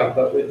that I was talking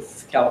about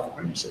with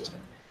California system.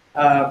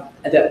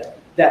 And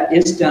that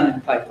is done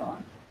in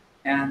Python,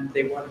 and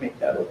they want to make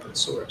that open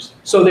source.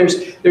 So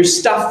there's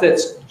stuff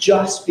that's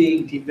just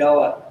being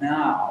developed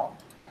now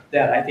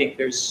that I think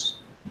there's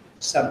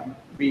some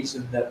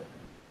reason that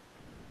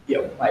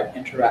might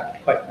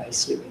interact quite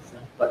nicely with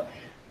them. But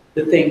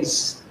the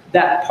things,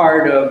 that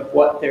part of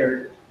what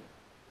they're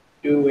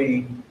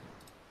doing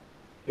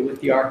with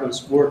the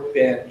Argos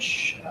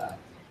workbench,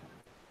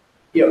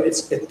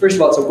 it's first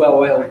of all, it's a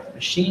well-oiled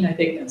machine, I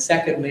think, and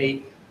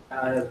secondly,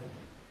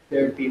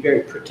 they'd be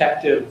very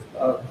protective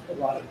of a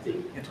lot of the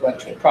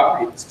intellectual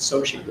property that's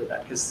associated with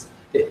that, because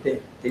they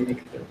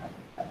make their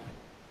money,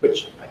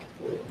 which I can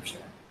fully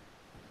understand.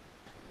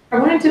 I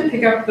wanted to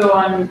pick up though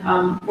on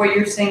what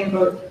you're saying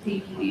about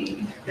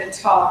the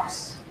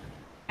talks,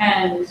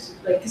 and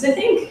because I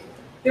think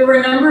there were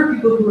a number of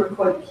people who were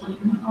quite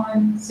keen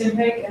on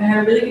SimPEG, and I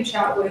had a really good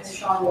chat with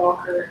Sean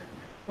Walker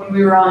when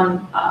we were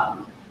on,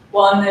 on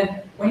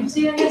the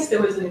Wednesday, I guess,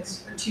 there was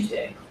or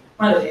Tuesday,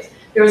 one of the days,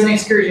 there was an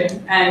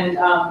excursion, and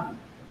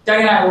Doug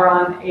and I were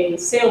on a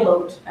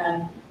sailboat,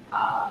 and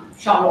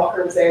Sean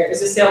Walker was there. It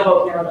was a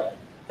sailboat, and there were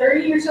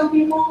 30 or so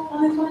people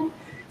on this one.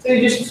 So we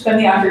just spent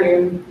the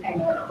afternoon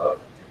hanging out on a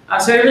boat.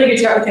 So I had a really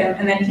good chat with him,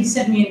 and then he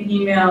sent me an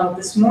email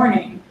this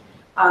morning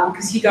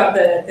because he got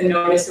the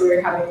notice that we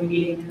were having a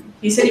meeting.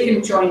 He said he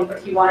couldn't join,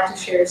 but he wanted to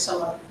share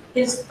some of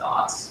his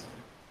thoughts.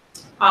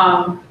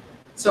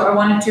 So I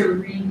wanted to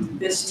read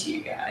this to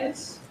you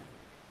guys.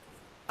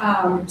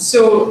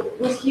 So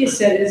what he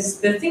said is,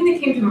 the thing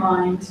that came to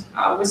mind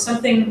was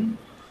something,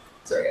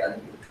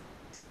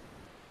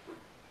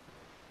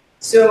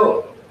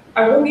 so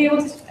I won't be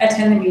able to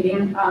attend the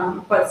meeting,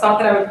 but thought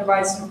that I would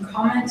provide some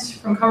comments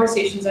from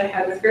conversations I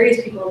had with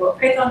various people about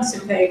Python,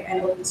 SimPEG,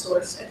 and open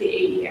source at the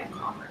AEM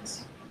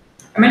conference.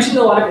 I mentioned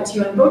a lot of it to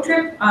you on the boat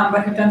trip,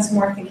 but have done some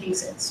more thinking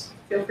since.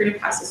 Feel free to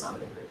pass this on to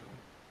the group.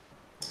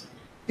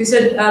 He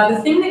said,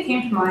 the thing that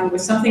came to mind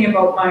was something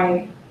about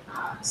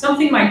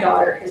something my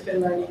daughter has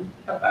been learning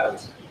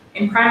about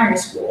in primary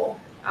school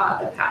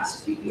the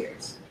past few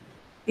years.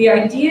 The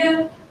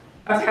idea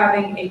of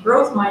having a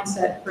growth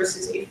mindset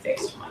versus a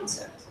fixed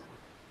mindset.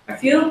 I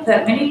feel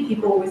that many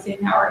people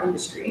within our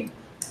industry,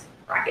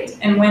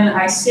 and when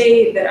I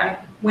say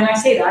that,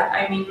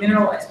 I mean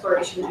mineral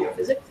exploration and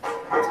geophysics,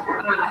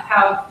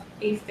 have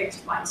a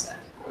fixed mindset.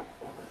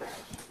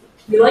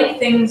 We like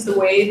things the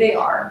way they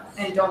are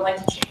and don't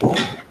like to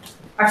change.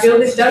 I feel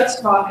that Doug's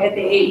talk at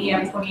the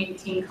AEM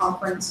 2018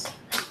 conference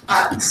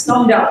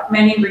summed up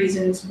many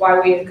reasons why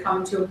we have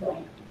come to a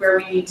point where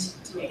we need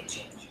to make a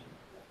change.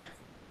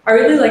 I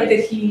really like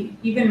that he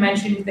even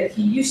mentioned that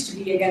he used to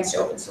be against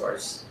open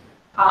source,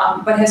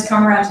 but has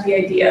come around to the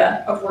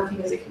idea of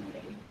working as a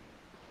community.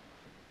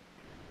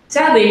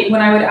 Sadly,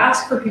 when I would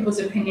ask for people's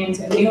opinions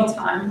at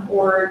mealtime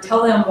or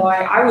tell them why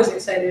I was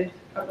excited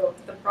about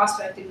the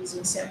prospect of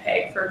using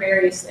SimPEG for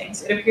various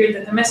things, it appeared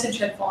that the message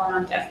had fallen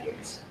on deaf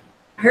ears.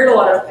 I heard a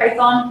lot of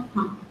Python,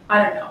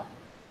 I don't know,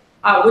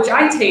 which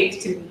I take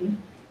to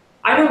mean,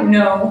 I don't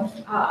know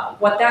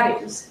what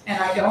that is,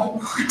 and I don't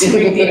want to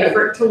make the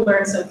effort to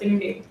learn something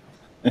new.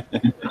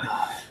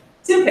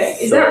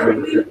 SimPEG, is that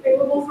really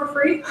available for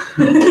free?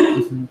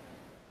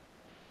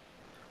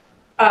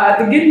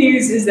 The good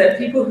news is that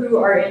people who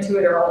are into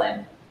it are all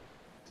in.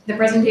 The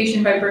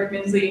presentation by Burke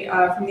Minsley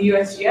from the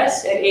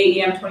USGS at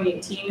AEM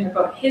 2018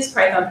 about his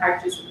Python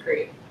packages was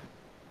great.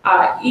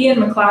 Ian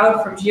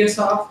McLeod from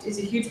GeoSci.xyz is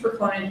a huge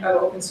proponent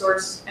of open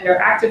source and are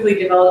actively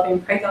developing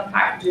Python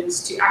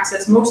packages to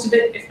access most of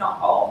it, if not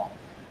all,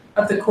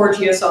 of the core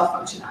GeoSci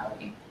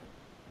functionality,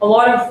 a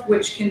lot of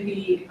which can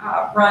be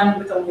run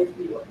with only the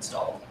video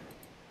installed.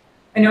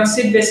 I know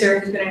Sid Visser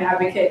has been an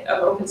advocate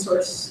of open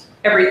source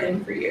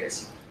everything for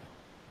years.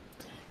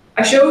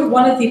 I showed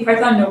one of the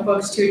Python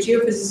notebooks to a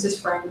geophysicist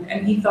friend,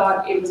 and he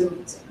thought it was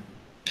amazing.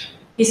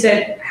 He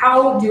said,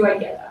 "How do I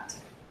get that?"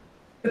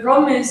 The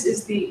problem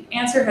is the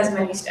answer has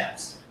many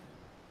steps.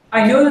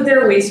 I know that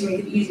there are ways to make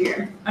it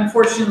easier.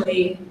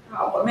 Unfortunately,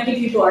 what many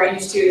people are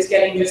used to is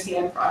getting just the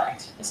end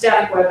product, a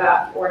static web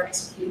app or an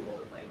executable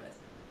to play with.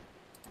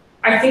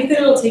 I think that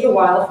it'll take a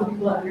while for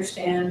people to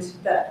understand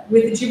that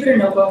with the Jupyter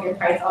Notebook in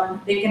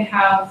Python, they can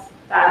have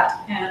that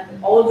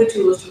and all of the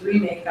tools to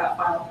remake that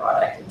final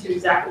product into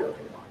exactly what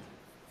they want.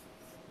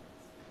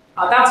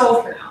 That's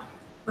all for now.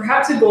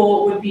 perhaps a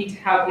goal would be to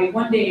have a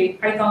one-day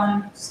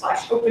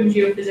Python/open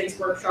geophysics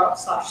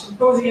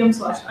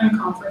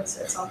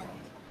workshop/symposium/unconference at some point.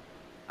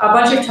 A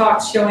bunch of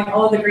talks showing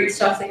all of the great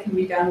stuff that can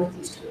be done with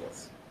these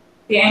tools.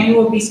 The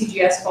annual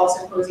BCGS Fall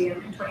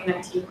Symposium in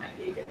 2019 might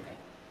be a good thing.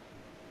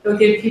 It'll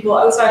give people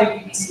outside of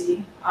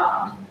UBC,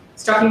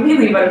 talking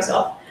mainly about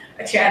himself,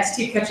 a chance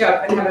to catch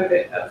up and have a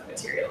bit of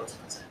material to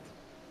present.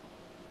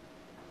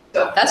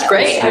 So That's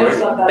great. I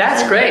just love that.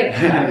 That's great.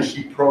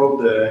 He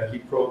probed the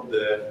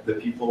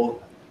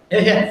people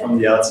Yeah. from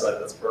the outside.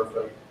 That's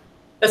perfect.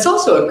 That's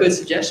also a good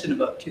suggestion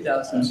about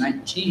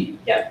 2019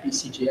 Yeah.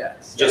 Just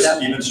BCGS.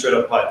 That- even straight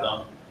up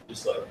Python,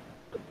 just like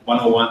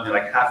 101 in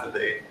like half a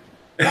day.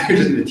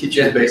 Just the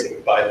teacher's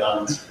basic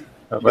Pythons.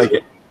 I like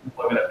it.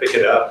 I'm gonna pick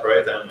it up,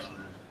 right? And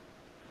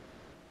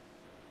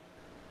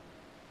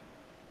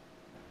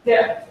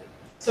Yeah.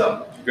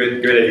 So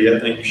great idea.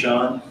 Thank you,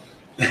 Sean.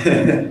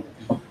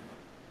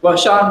 Well,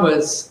 Sean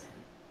was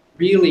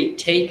really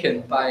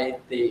taken by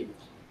the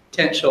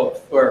potential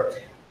for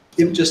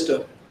him just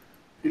to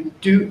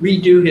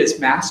redo his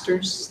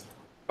master's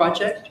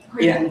project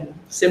in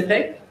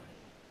SimPEG,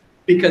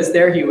 because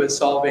there he was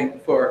solving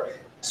for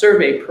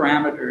survey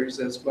parameters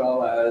as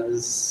well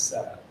as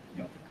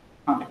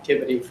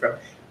conductivity from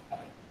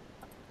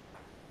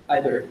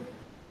either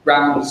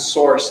ground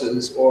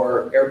sources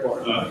or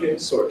airborne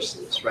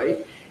sources,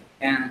 right?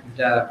 And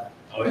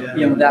Oh yeah.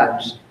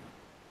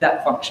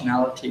 that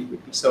functionality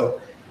would be so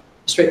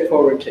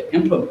straightforward to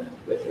implement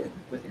within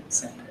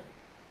SimPEG.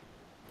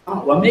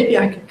 Oh, well, maybe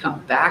I could come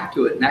back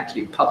to it and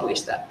actually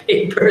publish that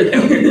paper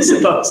that we were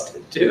supposed to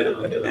do.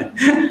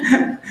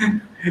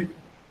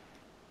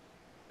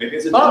 Maybe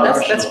it's a Oh, that's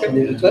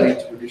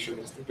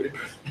generational- great.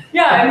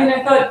 yeah, I mean,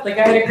 I thought like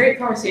I had a great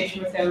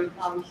conversation with him.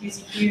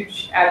 He's a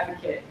huge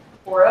advocate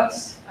for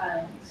us,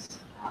 and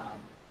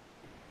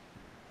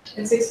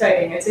it's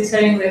exciting. It's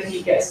exciting that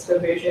he gets the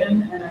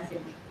vision, and I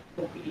think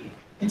he'll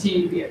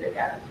continue to be a big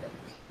advocate.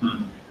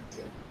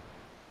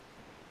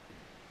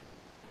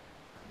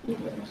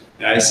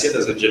 Yeah, I see it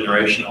as a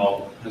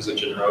generational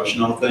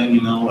thing,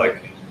 you know,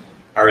 like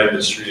our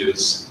industry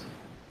is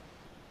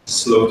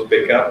slow to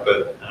pick up,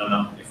 but I don't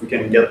know, if we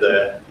can get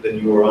the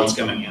newer ones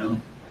coming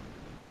in,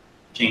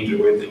 change the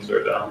way things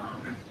are done,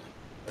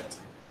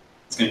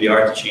 it's gonna be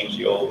hard to change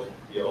the old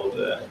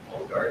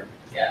guard.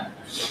 Yeah.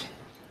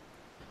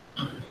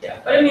 Yeah,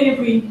 but I mean, if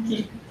we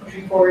keep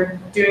pushing forward,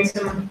 doing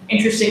some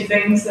interesting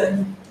things,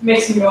 then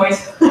make some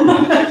noise.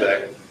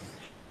 Exactly.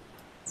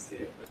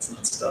 Let's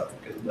not stop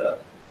because of that.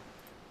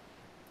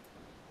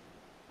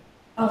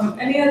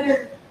 Any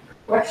other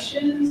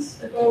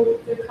questions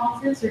about the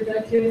conference, or did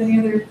I give any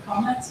other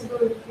comments about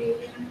the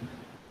event?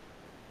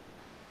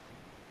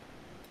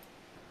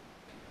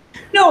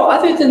 No,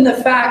 other than the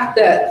fact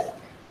that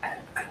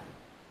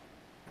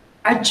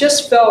I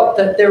just felt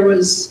that there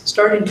was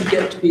starting to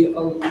get to be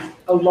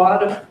a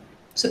lot of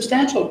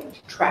substantial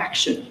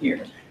traction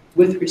here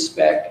with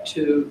respect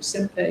to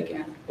SimPEG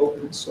and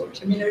open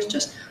source. I mean, there's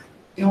just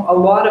a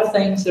lot of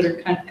things that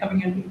are kind of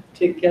coming in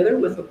together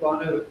with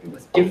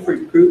with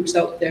different groups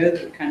out there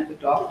that are kind of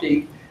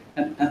adopting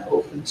an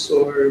open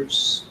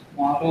source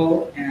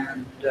model.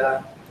 And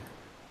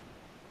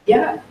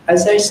yeah,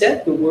 as I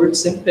said, the word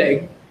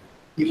SimPEG,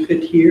 you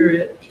could hear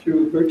it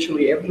through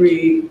virtually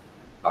every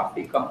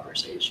coffee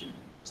conversation.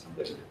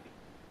 Somebody would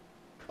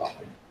be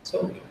talking.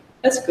 So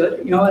that's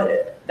good.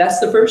 That's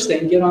the first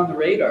thing, get on the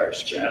radar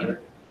screen.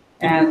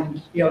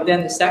 And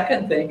then the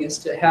second thing is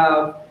to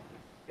have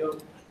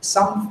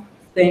some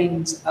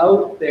things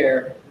out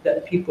there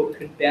that people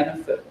could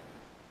benefit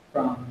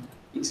from.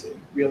 You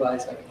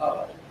realize like,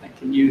 oh, I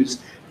can use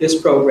this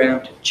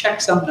program to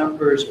check some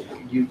numbers, or I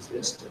can use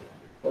this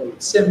to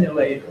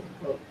simulate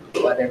or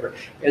whatever.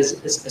 As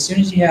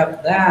soon as you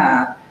have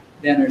that,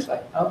 then there's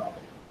like, oh,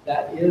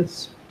 that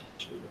is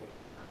potentially.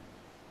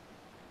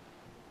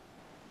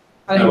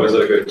 That was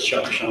a good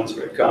Sean's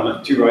great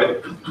comment too, right?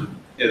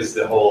 Is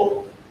the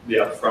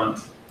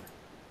upfront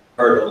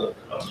hurdle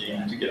of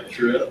needing to get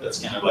through it. That's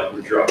kind of like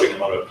we're dropping a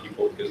lot of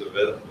people because of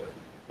it,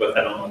 but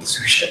I don't know what the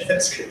solution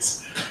is,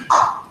 because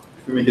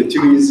if we make it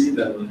too easy,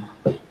 then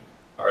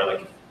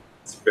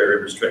it's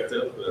very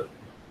restrictive. But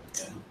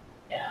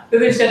Yeah, but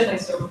there's definitely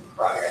some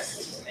progress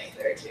we can make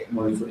there too.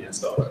 money for the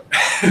installer.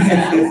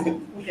 Yeah,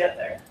 we'll get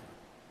there.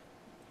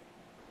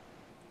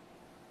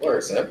 Well, our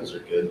examples are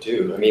good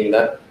too. I mean,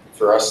 that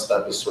for us,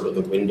 that was sort of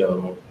the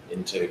window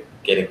into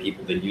getting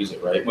people to use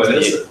it, right? What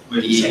Was is it?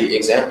 the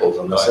examples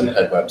on the Oh, yeah.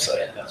 SimPEG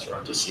website. That's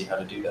right. To see how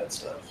to do that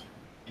stuff.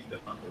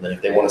 And then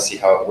if they want to see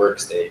how it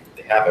works, they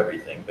have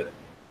everything, but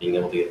being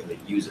able to get them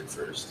to use it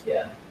first.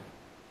 Yeah,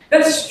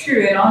 that's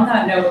true. And on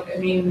that note, I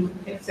mean,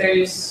 if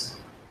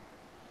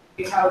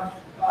you have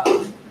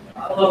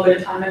a little bit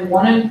of time and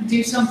want to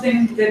do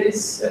something that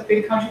is a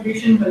big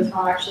contribution, but it's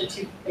not actually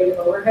too big of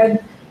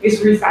overhead, is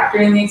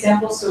refactoring the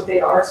examples so they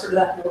are sort of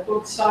that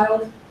notebook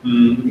style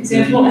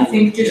example. I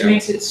think just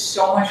makes it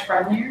so much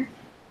friendlier,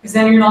 because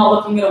then you're not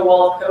looking at a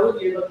wall of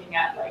code, you're looking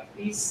at like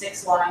these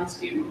 6 lines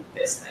do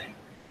this thing.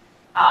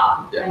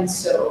 And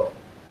so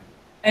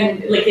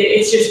And like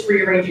it's just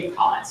rearranging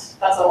comments.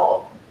 That's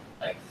all.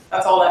 Like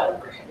that's all that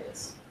overhead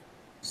is.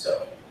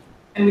 So,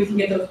 and we can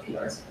get those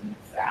PRs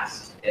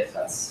fast if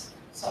that's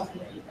something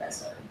that you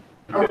guys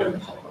are willing to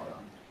help out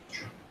on.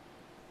 Sure.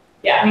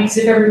 Yeah, I mean, because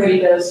if everybody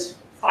does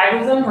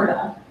 5 of them, we're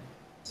done.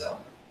 So.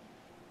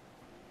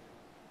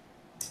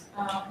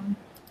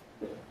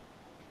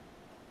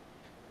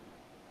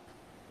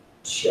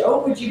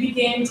 Joe, would you be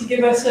game to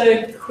give us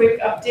a quick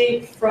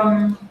update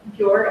from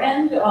your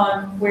end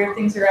on where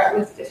things are at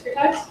with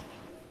discretize?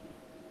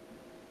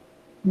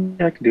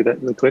 Yeah, I can do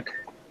that really quick.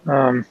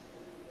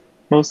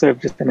 Mostly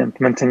I've just been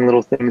implementing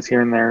little things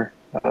here and there.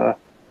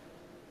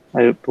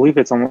 I believe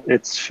it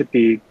should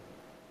be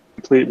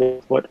complete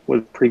with what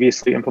was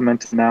previously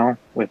implemented now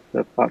with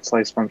the plot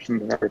slice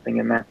functions and everything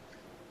in there.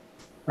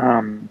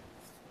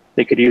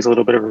 They could use a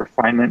little bit of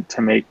refinement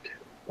to make,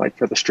 like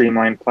for the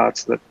streamlined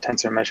plots that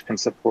tensor mesh can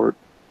support.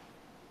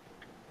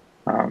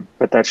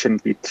 But that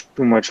shouldn't be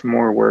too much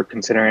more work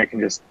considering I can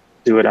just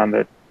do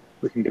it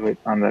we can do it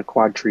on the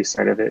quad tree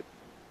side of it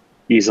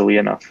easily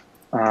enough.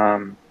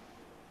 Other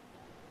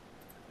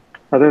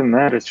than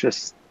that, it's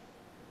just,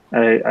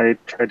 I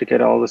tried to get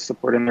all the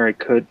support in there I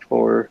could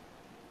for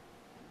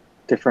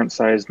different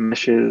sized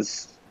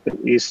meshes,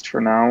 at least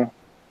for now.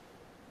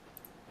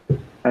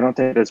 I don't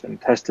think it has been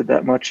tested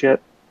that much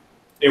yet.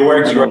 It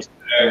works.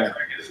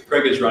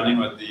 Craig is running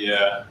with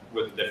the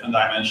different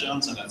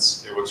dimensions, and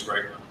it works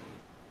great.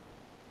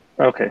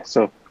 Okay,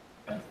 so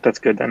that's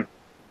good then.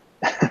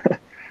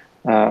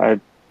 I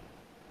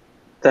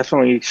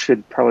definitely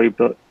should probably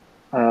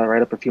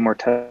write up a few more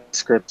test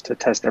scripts to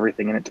test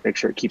everything in it to make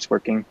sure it keeps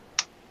working.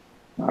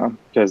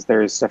 Because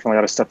there's definitely a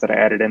lot of stuff that I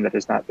added in that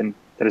is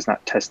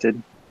not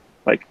tested,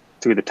 like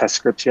through the test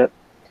scripts yet.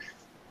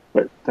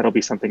 But that'll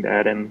be something to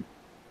add in.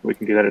 We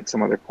can do that at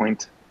some other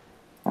point.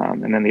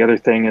 And then the other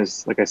thing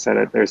is, like I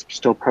said, there's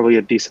still probably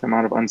a decent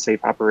amount of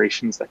unsafe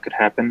operations that could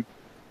happen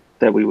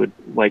that we would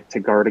like to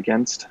guard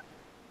against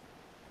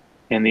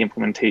in the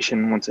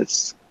implementation once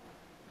it's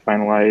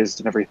finalized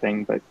and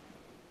everything. But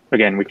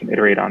again, we can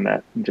iterate on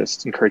that and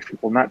just encourage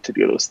people not to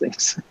do those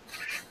things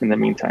in the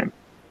meantime.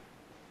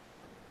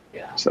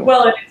 Yeah. So.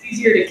 Well, and it's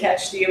easier to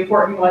catch the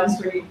important ones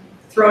when you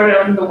throw it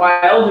out in the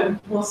wild, and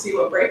we'll see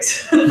what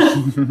breaks. How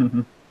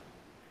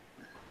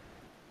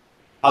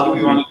do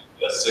we want to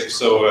do this?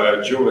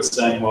 So Joe was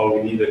saying, well,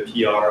 we need a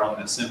PR on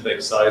the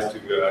SimPEG side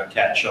to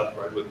catch up,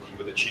 right,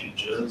 with the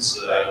changes.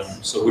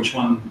 So which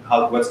one?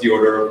 What's the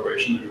order of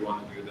operation that we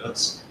want to do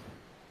this?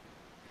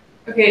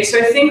 Okay, so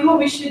I think what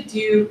we should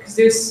do, because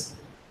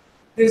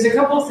there's a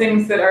couple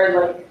things that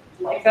are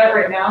like that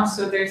right now.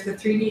 So there's the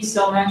 3D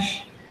cell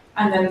mesh,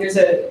 and then there's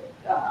a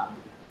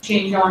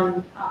change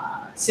on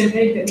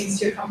SimPEG that needs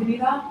to accompany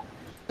that.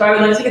 So I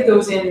would like to get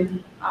those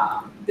in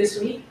this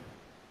week,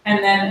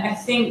 and then I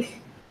think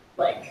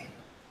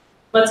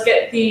let's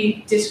get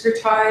the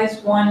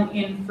discretized one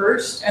in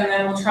first, and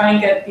then we'll try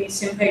and get the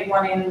SimPEG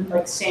one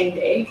in same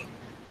day.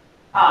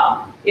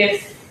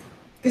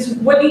 Because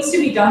what needs to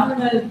be done on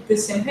the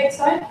SimPEG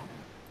side?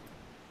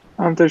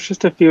 There's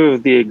just a few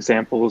of the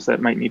examples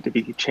that might need to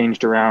be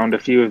changed around. A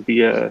few of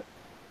the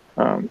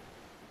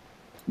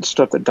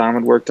stuff that Dom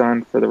had worked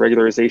on for the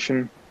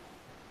regularization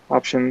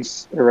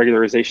options, or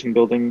regularization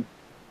building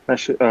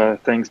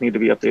things need to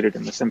be updated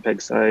in the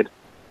SimPEG side.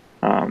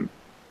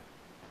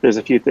 There's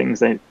a few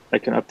things I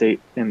can update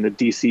in the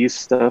DC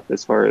stuff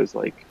as far as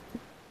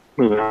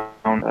moving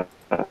around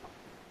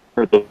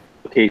or the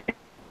location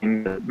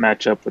that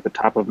match up with the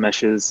top of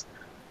meshes.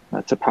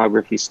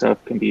 Topography stuff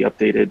can be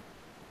updated.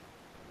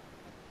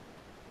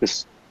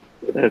 It's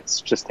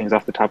just things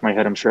off the top of my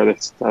head. I'm sure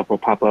that stuff will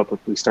pop up if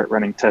we start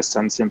running tests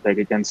on SimPEG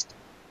against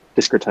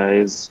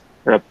discretize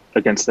or up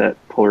against that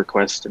pull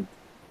request and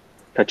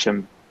catch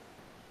them.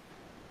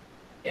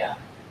 Yeah.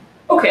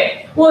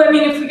 Okay. Well, I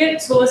mean,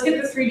 let's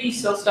get the 3D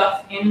still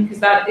stuff in, because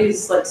that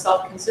is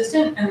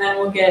self-consistent, and then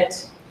we'll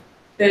get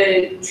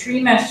the tree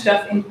mesh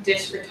stuff in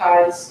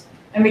discretize,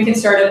 and we can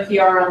start a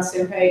PR on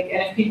SimPEG.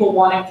 And if people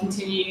want to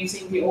continue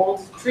using the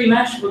old tree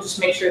mesh, we'll just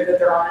make sure that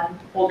they're on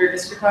older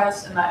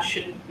discretize, and that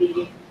shouldn't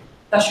be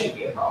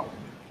a problem.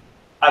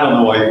 I don't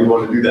know why you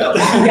want to do that.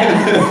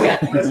 Yeah.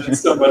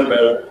 It's so much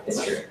better.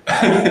 It's true.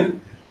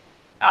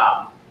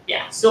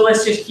 Yeah. So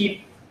let's just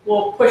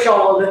we'll push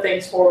all of the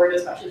things forward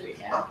as much as we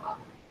can.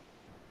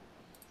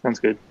 Sounds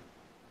good.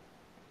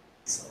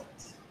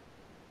 Excellent.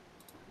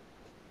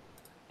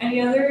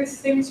 Any other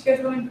things you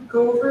guys want to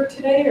go over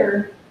today,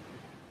 or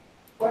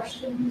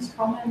questions,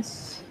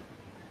 comments?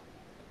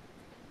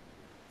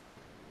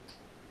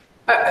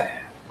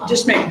 I'll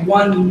just make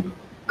one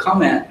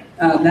comment,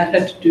 and that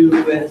had to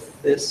do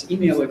with this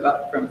email I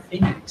got from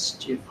Phoenix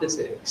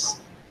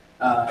Geophysics.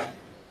 I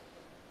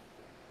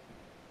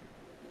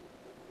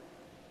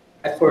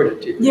forwarded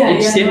it to you. Yeah,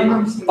 Did you see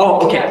it? see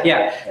Oh, okay,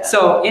 yeah.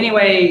 So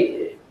anyway,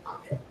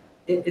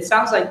 it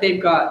sounds like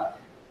they've got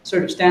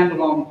sort of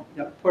standalone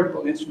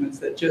portable instruments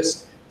that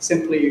just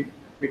simply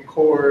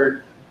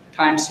record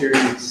time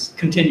series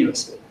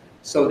continuously.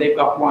 So they've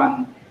got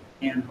one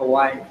in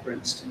Hawaii, for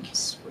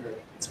instance, where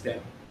it's been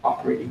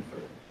operating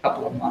for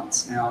couple of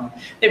months now.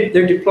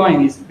 They're deploying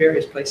these in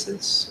various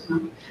places.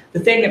 The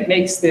thing that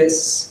makes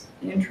this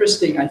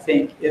interesting, I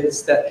think,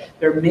 is that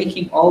they're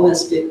making all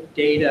this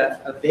data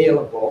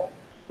available.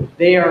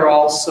 They are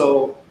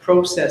also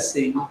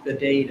processing the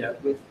data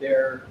with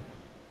their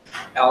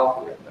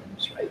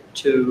algorithms, right,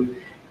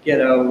 to get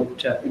out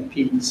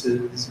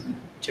impedances and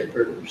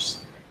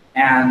tippers.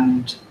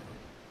 And,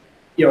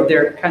 you know,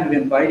 they're kind of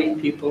inviting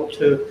people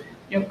to,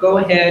 you know, go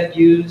ahead,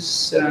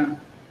 use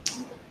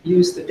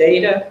the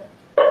data,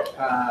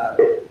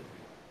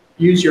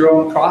 use your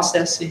own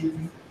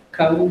processing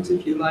codes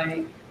if you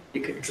like.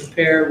 You could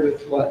compare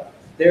with what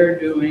they're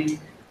doing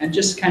and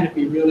just kind of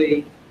be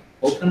really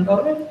open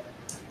about it.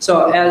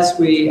 So as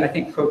we, I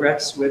think,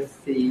 progress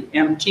with the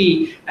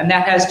MT, and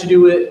that has to do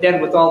with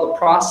then with all the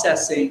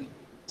processing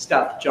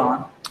stuff,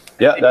 John.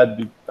 Yeah,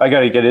 I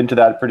got to get into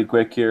that pretty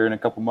quick here in a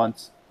couple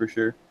months for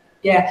sure.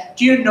 Yeah.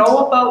 Do you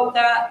know about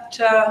that?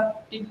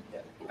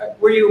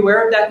 Were you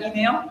aware of that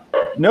email?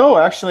 No,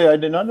 actually, I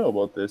did not know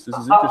about this. This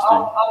is interesting.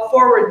 I'll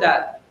forward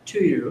that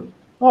to you.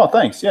 Oh,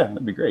 thanks. Yeah,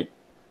 that'd be great.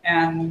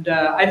 And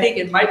I think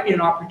it might be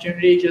an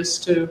opportunity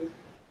just to,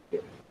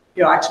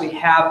 you know, actually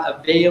have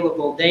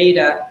available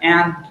data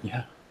and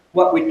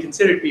what we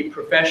consider to be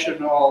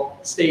professional,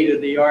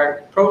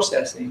 state-of-the-art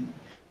processing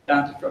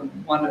done from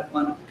one of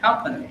the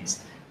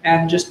companies,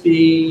 and just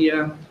be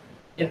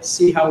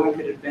see how we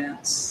could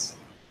advance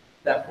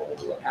that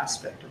whole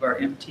aspect of our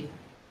MT.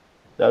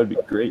 That would be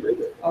great.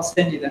 I'll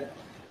send you that.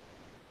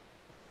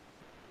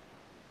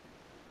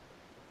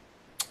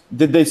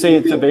 Did they say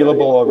it's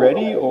available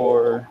already,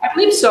 or? I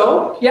believe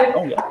so. Yeah.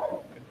 Oh yeah.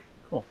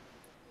 Cool.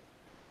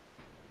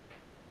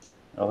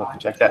 I'll have to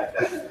check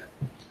that.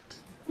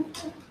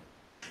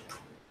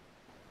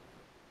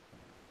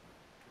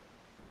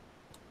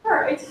 All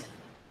right.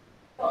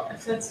 Well,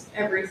 if that's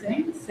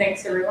everything,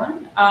 thanks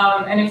everyone.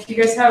 And if you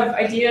guys have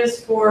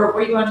ideas for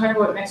what you want to talk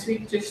about next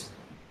week, just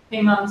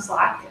ping on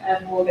Slack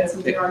and we'll get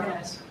something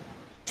organized.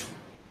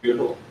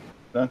 Beautiful.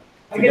 Have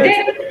a good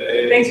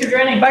day. Thanks for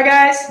joining. Bye,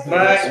 guys.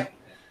 Bye.